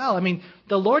as well. I mean,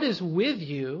 the Lord is with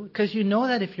you because you know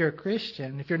that if you're a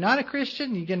Christian. If you're not a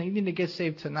Christian, you need to get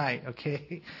saved tonight,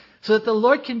 okay? So that the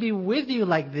Lord can be with you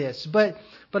like this. But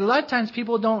a lot of times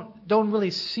people don't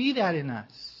really see that in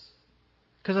us.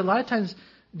 Because a lot of times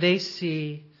they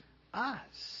see us.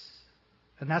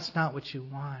 And that's not what you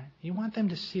want. You want them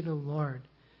to see the Lord.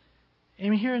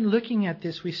 And here in looking at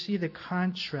this, we see the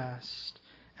contrast.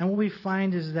 And what we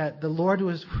find is that the Lord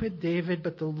was with David,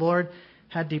 but the Lord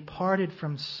had departed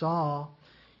from Saul.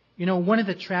 One of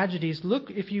the tragedies, look,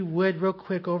 if you would, real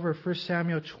quick over 1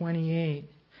 Samuel 28.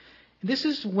 This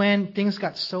is when things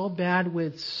got so bad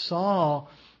with Saul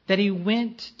that he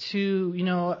went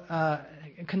to,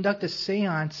 conduct a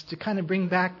seance to kind of bring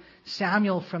back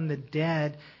Samuel from the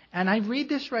dead. And I read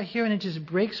this right here and it just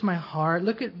breaks my heart.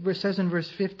 Look at what it says in verse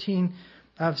 15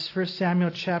 of 1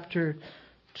 Samuel chapter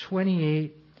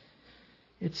 28.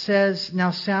 It says,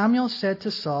 Now Samuel said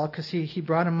to Saul, because he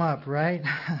brought him up, right?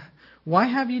 Why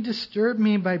have you disturbed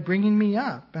me by bringing me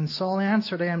up? And Saul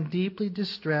answered, I am deeply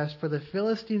distressed, for the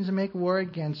Philistines make war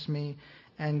against me,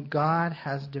 and God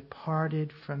has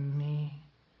departed from me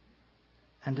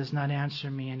and does not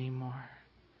answer me anymore.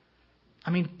 I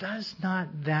mean, does not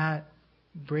that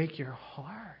break your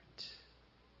heart?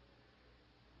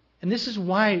 And this is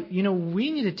why,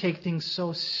 we need to take things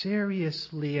so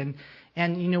seriously.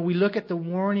 And we look at the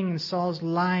warning in Saul's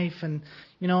life, and,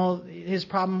 his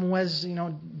problem was,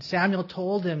 Samuel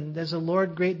told him, there's a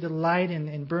Lord great delight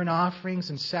in burnt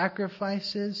offerings and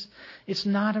sacrifices. It's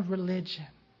not a religion.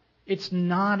 It's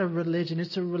not a religion.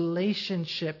 It's a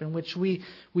relationship in which we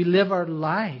live our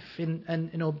life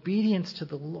in obedience to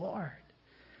the Lord.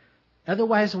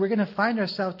 Otherwise, we're going to find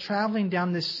ourselves traveling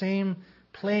down this same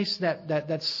place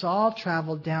that Saul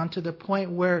traveled down, to the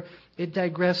point where it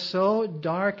digressed so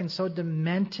dark and so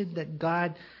demented that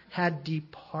God had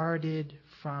departed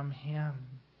from him.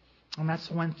 And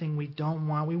that's one thing we don't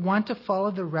want. We want to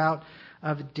follow the route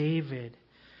of David.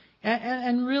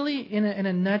 And really, in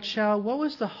a nutshell, what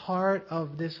was the heart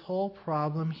of this whole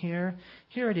problem here?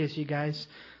 Here it is, you guys.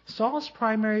 Saul's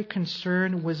primary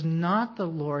concern was not the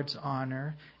Lord's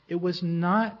honor. It was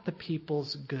not the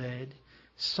people's good.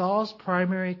 Saul's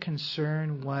primary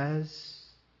concern was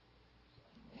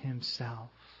himself.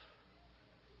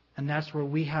 And that's where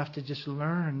we have to just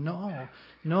learn.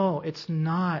 No, it's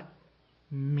not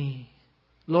me.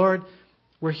 Lord,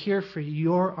 we're here for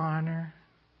your honor.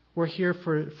 We're here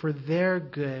for their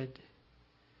good.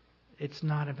 It's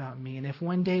not about me. And if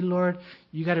one day, Lord,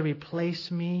 you got to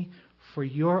replace me for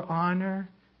your honor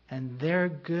and their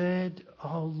good,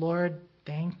 oh Lord,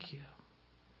 thank you.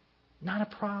 Not a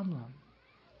problem.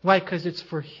 Why? Because it's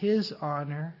for his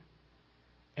honor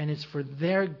and it's for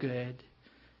their good.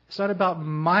 It's not about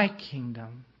my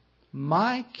kingdom.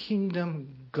 My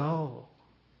kingdom go.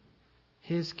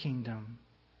 His kingdom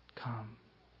come.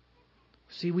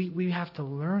 See, we have to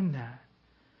learn that.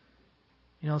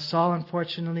 Saul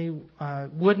unfortunately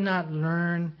would not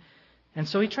learn. And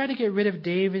so he tried to get rid of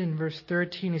David in verse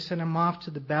 13. He sent him off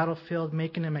to the battlefield,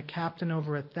 making him a captain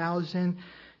over 1,000.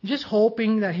 Just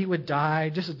hoping that he would die,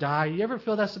 just die. You ever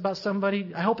feel that's about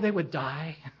somebody? I hope they would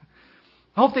die.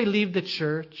 I hope they leave the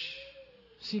church.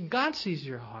 See, God sees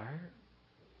your heart.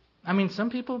 I mean, some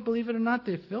people, believe it or not,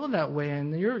 they feel that way.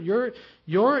 And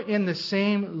you're in the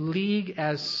same league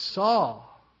as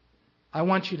Saul. I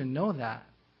want you to know that.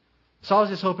 Saul's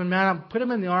just hoping, man, I'll put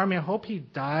him in the army. I hope he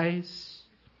dies.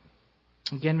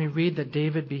 Again, we read that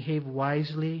David behaved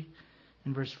wisely.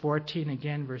 In verse 14,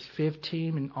 again, verse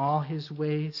 15, in all his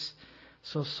ways.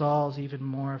 So Saul's even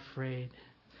more afraid.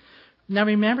 Now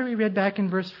remember, we read back in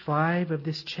verse 5 of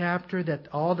this chapter that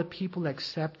all the people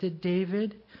accepted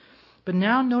David. But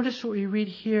now notice what we read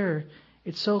here.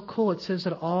 It's so cool. It says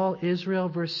that all Israel,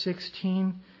 verse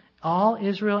 16, all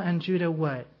Israel and Judah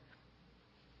what?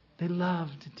 They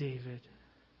loved David.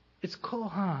 It's cool,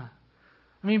 huh?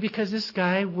 I mean, because this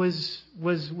guy was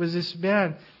this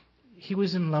man. He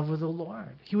was in love with the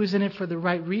Lord. He was in it for the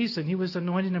right reason. He was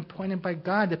anointed and appointed by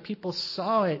God. The people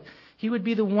saw it. He would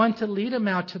be the one to lead them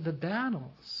out to the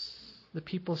battles. The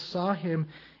people saw him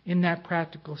in that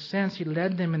practical sense. He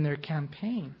led them in their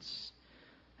campaigns.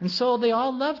 And so they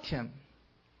all loved him,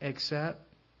 except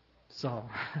Saul.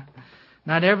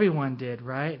 Not everyone did,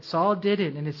 right? Saul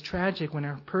didn't, and it's tragic when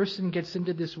a person gets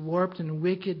into this warped and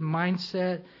wicked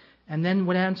mindset, and then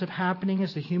what ends up happening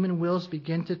is the human wills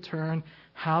begin to turn.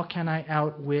 How can I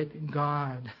outwit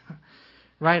God?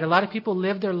 Right? A lot of people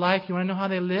live their life. You want to know how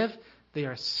they live? They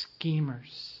are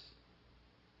schemers.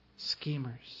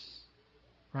 Schemers.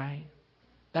 Right?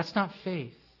 That's not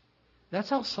faith. That's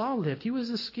how Saul lived. He was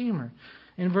a schemer.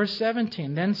 In verse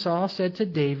 17, then Saul said to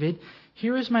David,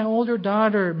 "Here is my older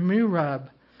daughter, Merab.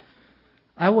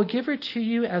 I will give her to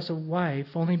you as a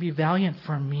wife. Only be valiant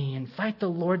for me and fight the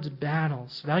Lord's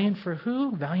battles." Valiant for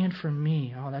who? Valiant for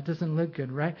me. Oh, that doesn't look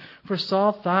good, right? For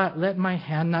Saul thought, let my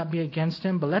hand not be against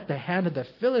him, but let the hand of the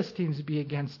Philistines be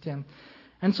against him.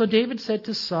 And so David said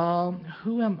to Saul,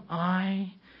 "Who am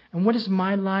I? And what is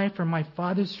my life or my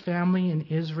father's family in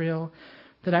Israel,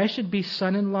 that I should be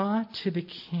son-in-law to the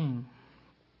king?"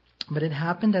 But it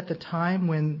happened at the time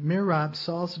when Merab,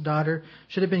 Saul's daughter,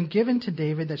 should have been given to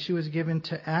David, that she was given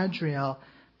to Adriel,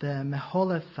 the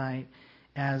Meholathite,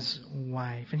 as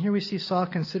wife. And here we see Saul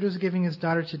considers giving his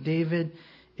daughter to David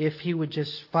if he would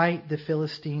just fight the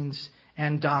Philistines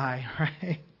and die,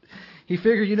 right? He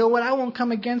figured, you know what, I won't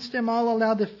come against him. I'll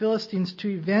allow the Philistines to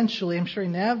eventually, I'm sure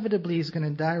inevitably he's going to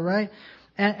die, right?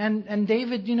 And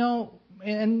David,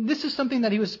 and this is something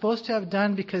that he was supposed to have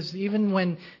done, because even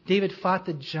when David fought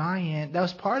the giant, that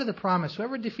was part of the promise.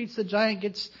 Whoever defeats the giant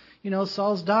gets,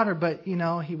 Saul's daughter. But,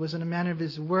 he wasn't a man of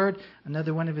his word.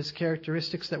 Another one of his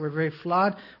characteristics that were very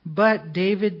flawed. But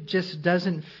David just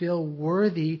doesn't feel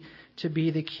worthy to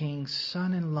be the king's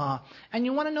son-in-law. And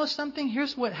you want to know something?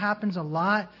 Here's what happens a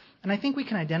lot. And I think we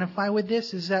can identify with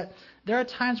this, is that there are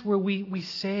times where we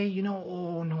say,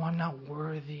 oh, no, I'm not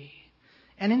worthy.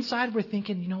 And inside we're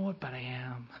thinking, you know what, but I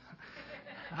am.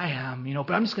 I am,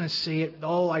 but I'm just going to say it.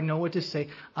 Oh, I know what to say.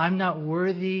 I'm not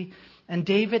worthy. And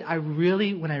David,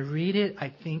 when I read it, I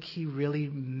think he really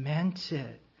meant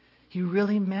it. He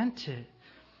really meant it.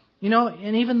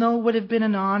 And even though it would have been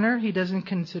an honor, he doesn't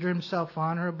consider himself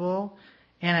honorable.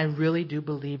 And I really do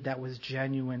believe that was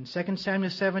genuine. 2 Samuel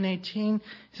 7:18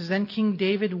 says, "Then King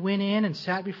David went in and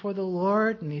sat before the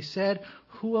Lord, and he said,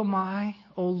 'Who am I,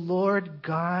 O Lord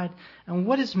God? And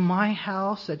what is my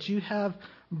house that you have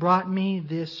brought me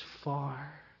this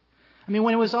far?'" I mean,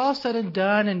 when it was all said and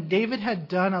done, and David had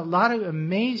done a lot of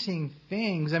amazing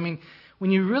things. I mean, when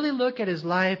you really look at his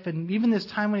life, and even this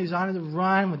time when he's on the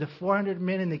run with the 400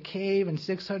 men in the cave and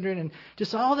 600, and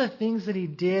just all the things that he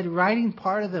did, writing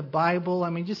part of the Bible,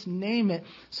 I mean, just name it.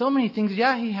 So many things.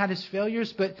 Yeah, he had his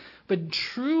failures, but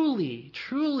truly,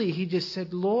 he just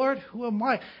said, "Lord, who am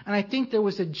I?" And I think there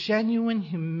was a genuine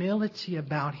humility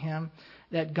about him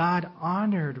that God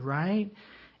honored, right?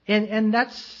 And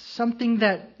that's something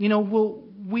that,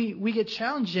 we get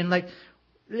challenged in. Like,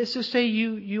 let's just say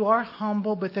you are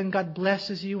humble, but then God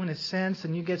blesses you in a sense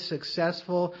and you get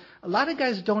successful. A lot of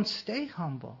guys don't stay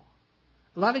humble.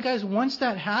 A lot of guys, once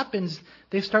that happens,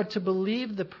 they start to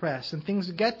believe the press and things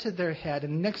get to their head.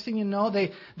 And next thing you know,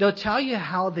 they'll tell you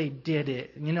how they did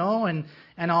it,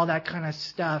 and all that kind of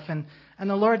stuff. And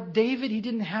the Lord, David, he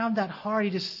didn't have that heart. He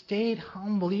just stayed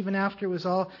humble even after it was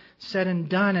all said and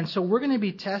done. And so we're going to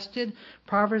be tested.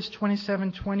 Proverbs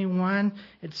 27:21,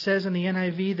 it says in the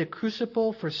NIV, "The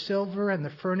crucible for silver and the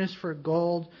furnace for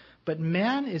gold, but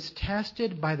man is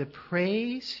tested by the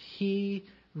praise he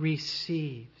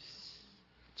receives.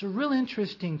 It's a real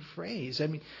interesting phrase. I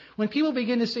mean, when people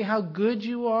begin to say how good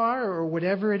you are or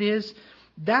whatever it is,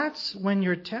 that's when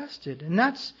you're tested. And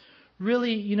that's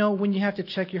really, when you have to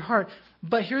check your heart.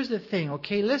 But here's the thing,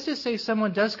 okay? Let's just say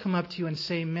someone does come up to you and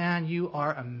say, man, you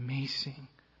are amazing,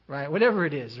 right? Whatever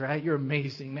it is, right? You're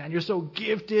amazing, man. You're so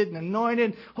gifted and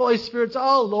anointed. Holy Spirit's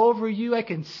all over you. I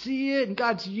can see it. And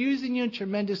God's using you in a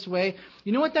tremendous way.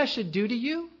 You know what that should do to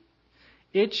you?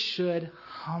 It should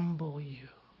humble you.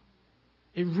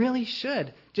 It really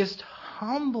should. Just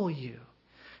humble you.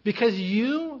 Because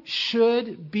you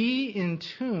should be in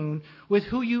tune with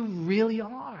who you really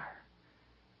are.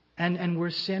 And we're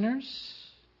sinners,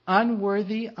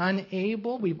 unworthy,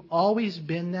 unable. We've always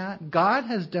been that. God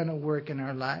has done a work in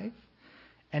our life.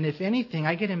 And if anything,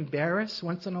 I get embarrassed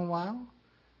once in a while.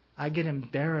 I get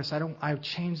embarrassed. I've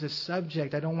changed the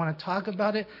subject. I don't want to talk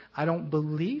about it. I don't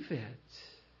believe it.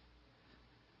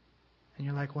 And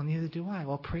you're like, well, neither do I.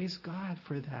 Well, praise God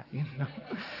for that,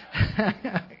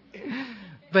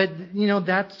 But,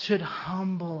 that should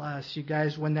humble us, you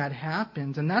guys, when that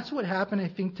happens. And that's what happened, I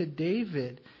think, to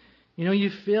David. You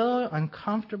feel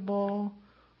uncomfortable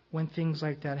when things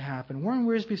like that happen. Warren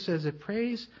Wiersbe says if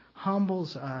praise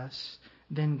humbles us,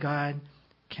 then God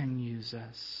can use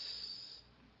us.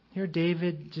 Here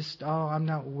David I'm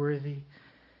not worthy.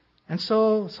 And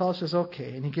so Saul says,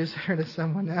 okay, and he gives her to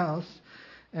someone else.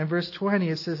 And verse 20,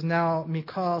 it says, now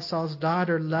Michal, Saul's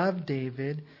daughter, loved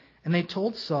David, and they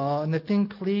told Saul, and the thing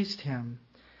pleased him.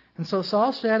 And so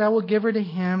Saul said, I will give her to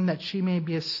him, that she may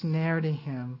be a snare to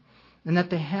him, and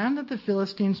that the hand of the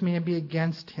Philistines may be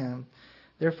against him.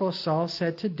 Therefore Saul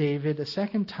said to David a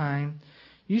second time,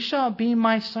 you shall be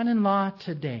my son-in-law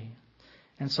today.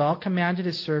 And Saul commanded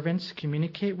his servants to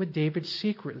communicate with David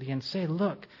secretly and say,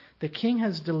 look, the king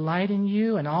has delight in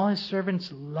you, and all his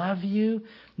servants love you.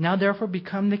 Now therefore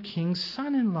become the king's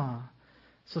son-in-law.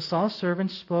 So Saul's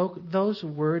servants spoke those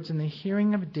words in the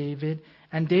hearing of David.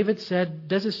 And David said,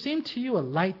 does it seem to you a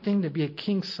light thing to be a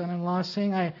king's son-in-law,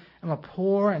 saying, I am a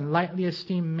poor and lightly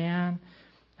esteemed man?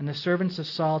 And the servants of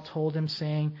Saul told him,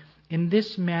 saying, in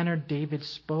this manner David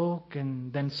spoke.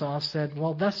 And then Saul said,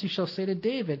 well, thus you shall say to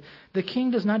David, the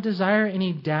king does not desire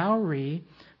any dowry,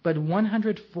 but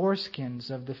 100 foreskins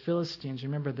of the Philistines.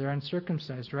 Remember, they're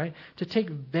uncircumcised, right? To take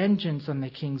vengeance on the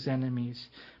king's enemies.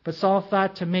 But Saul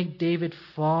thought to make David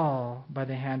fall by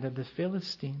the hand of the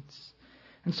Philistines.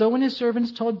 And so when his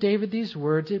servants told David these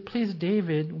words, it pleased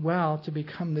David well to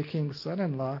become the king's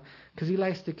son-in-law, because he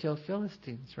likes to kill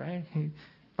Philistines, right? He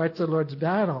fights the Lord's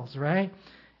battles, right?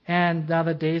 And now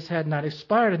the days had not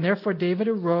expired, and therefore David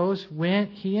arose,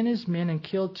 went, he and his men, and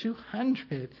killed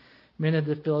 200 men of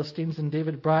the Philistines. And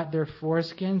David brought their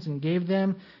foreskins and gave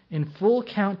them in full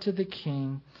count to the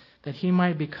king, that he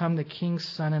might become the king's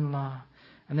son-in-law.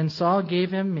 And then Saul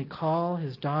gave him Michal,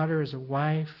 his daughter, as a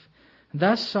wife.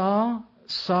 Thus Saul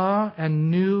saw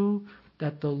and knew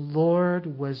that the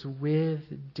Lord was with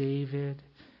David,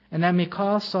 and that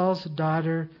Michal, Saul's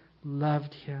daughter,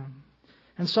 loved him.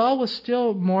 And Saul was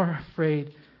still more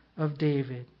afraid of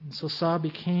David. And so Saul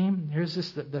became, here's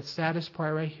the saddest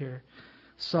part right here,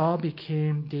 Saul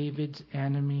became David's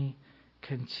enemy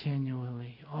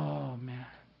continually. Oh man.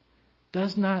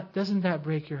 Doesn't that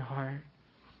break your heart?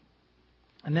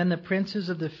 And then the princes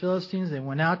of the Philistines, they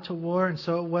went out to war, and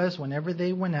so it was whenever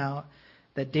they went out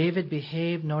that David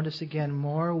behaved, notice again,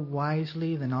 more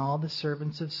wisely than all the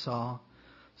servants of Saul,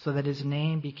 so that his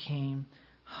name became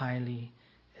highly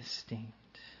esteemed.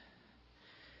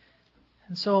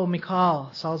 And so Michal,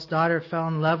 Saul's daughter, fell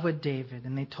in love with David,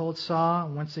 and they told Saul,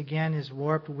 and once again his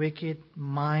warped, wicked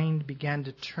mind began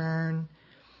to turn.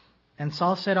 And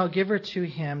Saul said, I'll give her to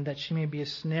him, that she may be a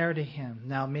snare to him.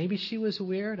 Now, maybe she was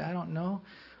weird, I don't know.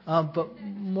 But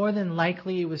more than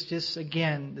likely, it was just,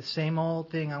 again, the same old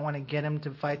thing. I want to get him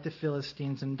to fight the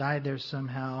Philistines and die there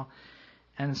somehow.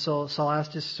 And so Saul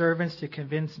asked his servants to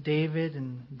convince David.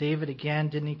 And David, again,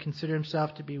 didn't consider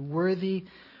himself to be worthy.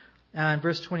 In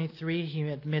verse 23, he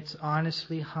admits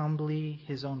honestly, humbly,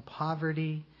 his own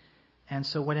poverty. And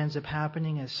so what ends up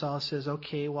happening is Saul says,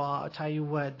 okay, well, I'll tell you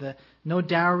what, no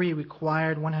dowry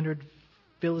required, 100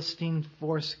 Philistine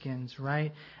foreskins,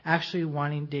 right? Actually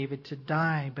wanting David to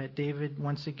die. But David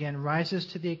once again rises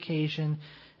to the occasion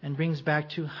and brings back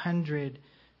 200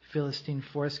 Philistine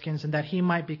foreskins, and that he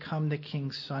might become the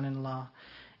king's son-in-law.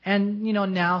 And,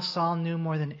 now Saul knew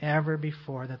more than ever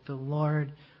before that the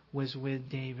Lord was with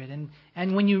David.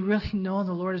 And when you really know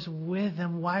the Lord is with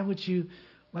him, why would you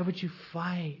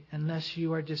fight unless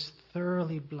you are just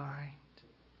thoroughly blind?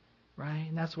 Right?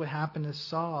 And that's what happened to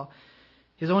Saul.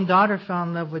 His own daughter fell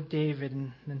in love with David,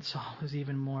 and then Saul was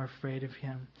even more afraid of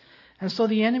him. And so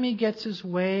the enemy gets his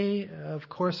way. Of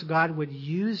course, God would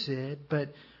use it,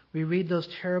 but we read those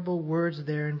terrible words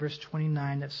there in verse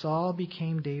 29 that Saul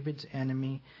became David's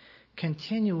enemy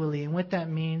continually, and what that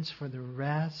means for the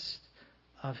rest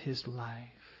of his life.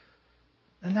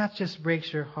 And that just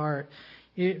breaks your heart.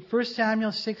 1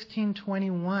 Samuel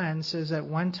 16:21 says at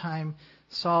one time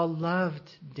Saul loved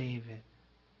David.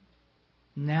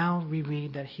 Now we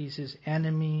read that he's his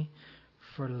enemy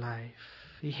for life.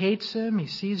 He hates him. He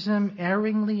sees him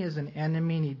erringly as an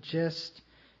enemy, and he just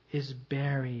is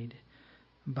buried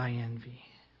by envy.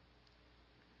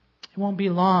 It won't be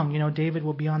long. David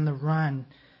will be on the run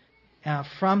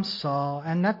from Saul.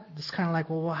 And that's kind of like,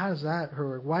 well, how does that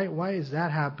hurt? Why is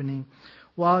that happening?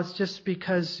 Well, it's just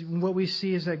because what we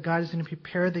see is that God is going to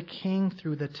prepare the king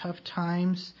through the tough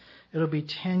times. It'll be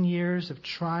 10 years of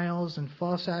trials and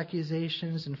false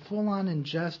accusations and full-on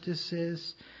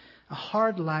injustices. A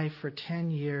hard life for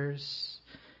 10 years.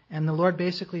 And the Lord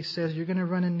basically says, you're going to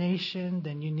run a nation,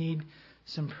 then you need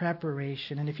some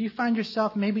preparation. And if you find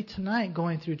yourself maybe tonight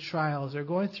going through trials or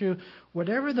going through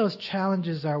whatever those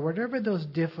challenges are, whatever those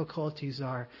difficulties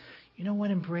are, you know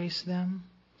what? Embrace them.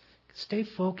 Stay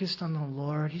focused on the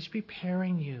Lord. He's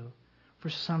preparing you for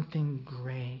something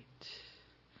great.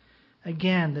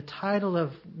 Again, the title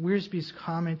of Wiersbe's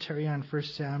commentary on 1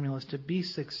 Samuel is to be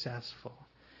successful.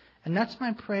 And that's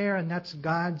my prayer, and that's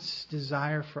God's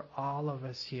desire for all of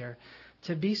us here.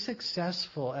 To be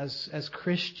successful as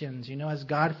Christians, as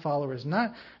God followers.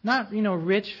 Not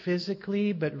rich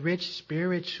physically, but rich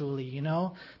spiritually,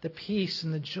 the peace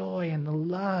and the joy and the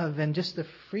love and just the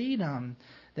freedom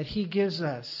that He gives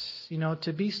us,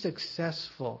 to be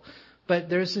successful. But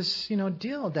there's this,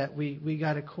 deal that we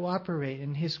got to cooperate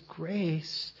in His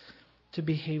grace to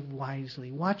behave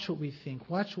wisely. Watch what we think.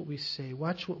 Watch what we say.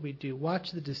 Watch what we do.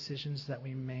 Watch the decisions that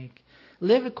we make.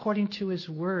 Live according to His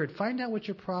Word. Find out what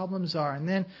your problems are. And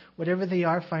then, whatever they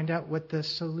are, find out what the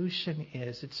solution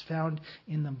is. It's found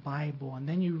in the Bible. And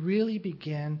then you really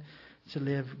begin to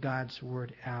live God's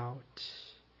Word out.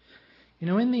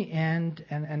 In the end,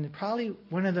 and probably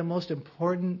one of the most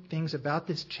important things about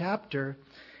this chapter,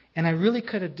 and I really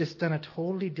could have just done a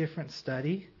totally different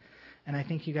study, and I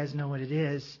think you guys know what it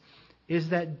is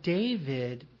that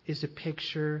David is a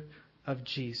picture of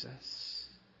Jesus.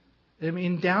 I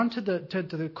mean, down to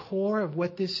the core of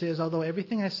what this is, although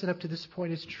everything I said up to this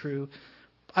point is true,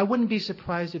 I wouldn't be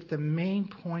surprised if the main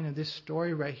point of this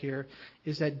story right here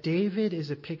is that David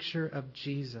is a picture of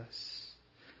Jesus.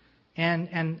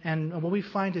 And what we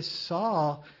find is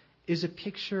Saul is a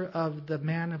picture of the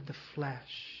man of the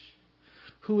flesh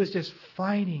who is just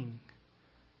fighting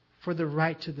for the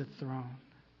right to the throne,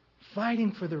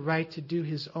 fighting for the right to do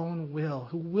his own will,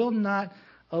 who will not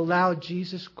allow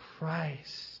Jesus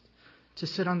Christ to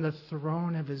sit on the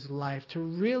throne of his life, to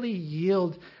really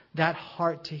yield that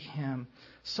heart to Him.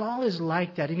 Saul is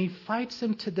like that, and he fights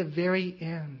him to the very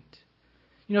end.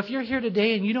 If you're here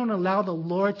today and you don't allow the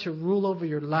Lord to rule over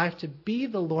your life, to be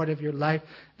the Lord of your life,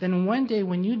 then one day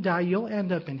when you die, you'll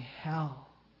end up in hell.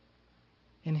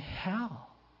 In hell.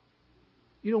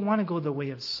 You don't want to go the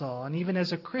way of Saul. And even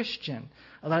as a Christian,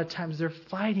 a lot of times they're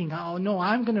fighting. Oh, no,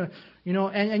 I'm going to,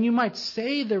 and you might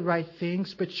say the right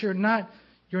things, but you're not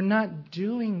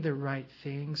doing the right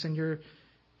things. And you're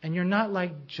not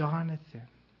like Jonathan.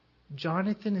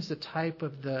 Jonathan is the type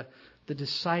of the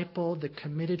disciple, the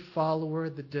committed follower,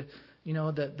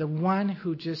 the one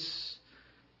who just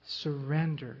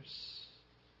surrenders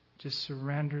to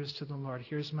the Lord.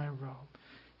 Here's my robe.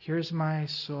 Here's my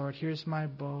sword. Here's my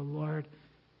bow. Lord,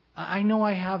 I know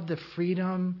I have the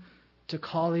freedom to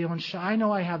call the own shot. I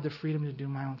know I have the freedom to do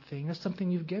my own thing. That's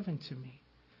something you've given to me.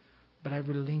 But I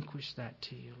relinquish that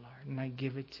to you, Lord, and I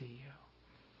give it to you.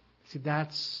 See,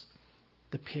 that's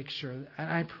the picture.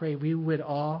 And I pray we would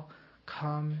all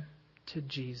come to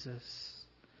Jesus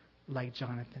like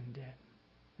Jonathan did.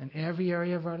 In every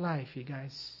area of our life, you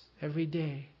guys, every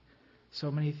day,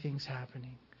 so many things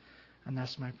happening. And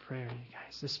that's my prayer, you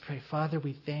guys. Let's pray. Father,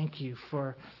 we thank you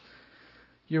for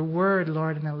your word,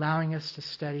 Lord, and allowing us to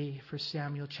study 1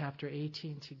 Samuel chapter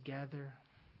 18 together.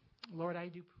 Lord, I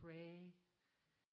do pray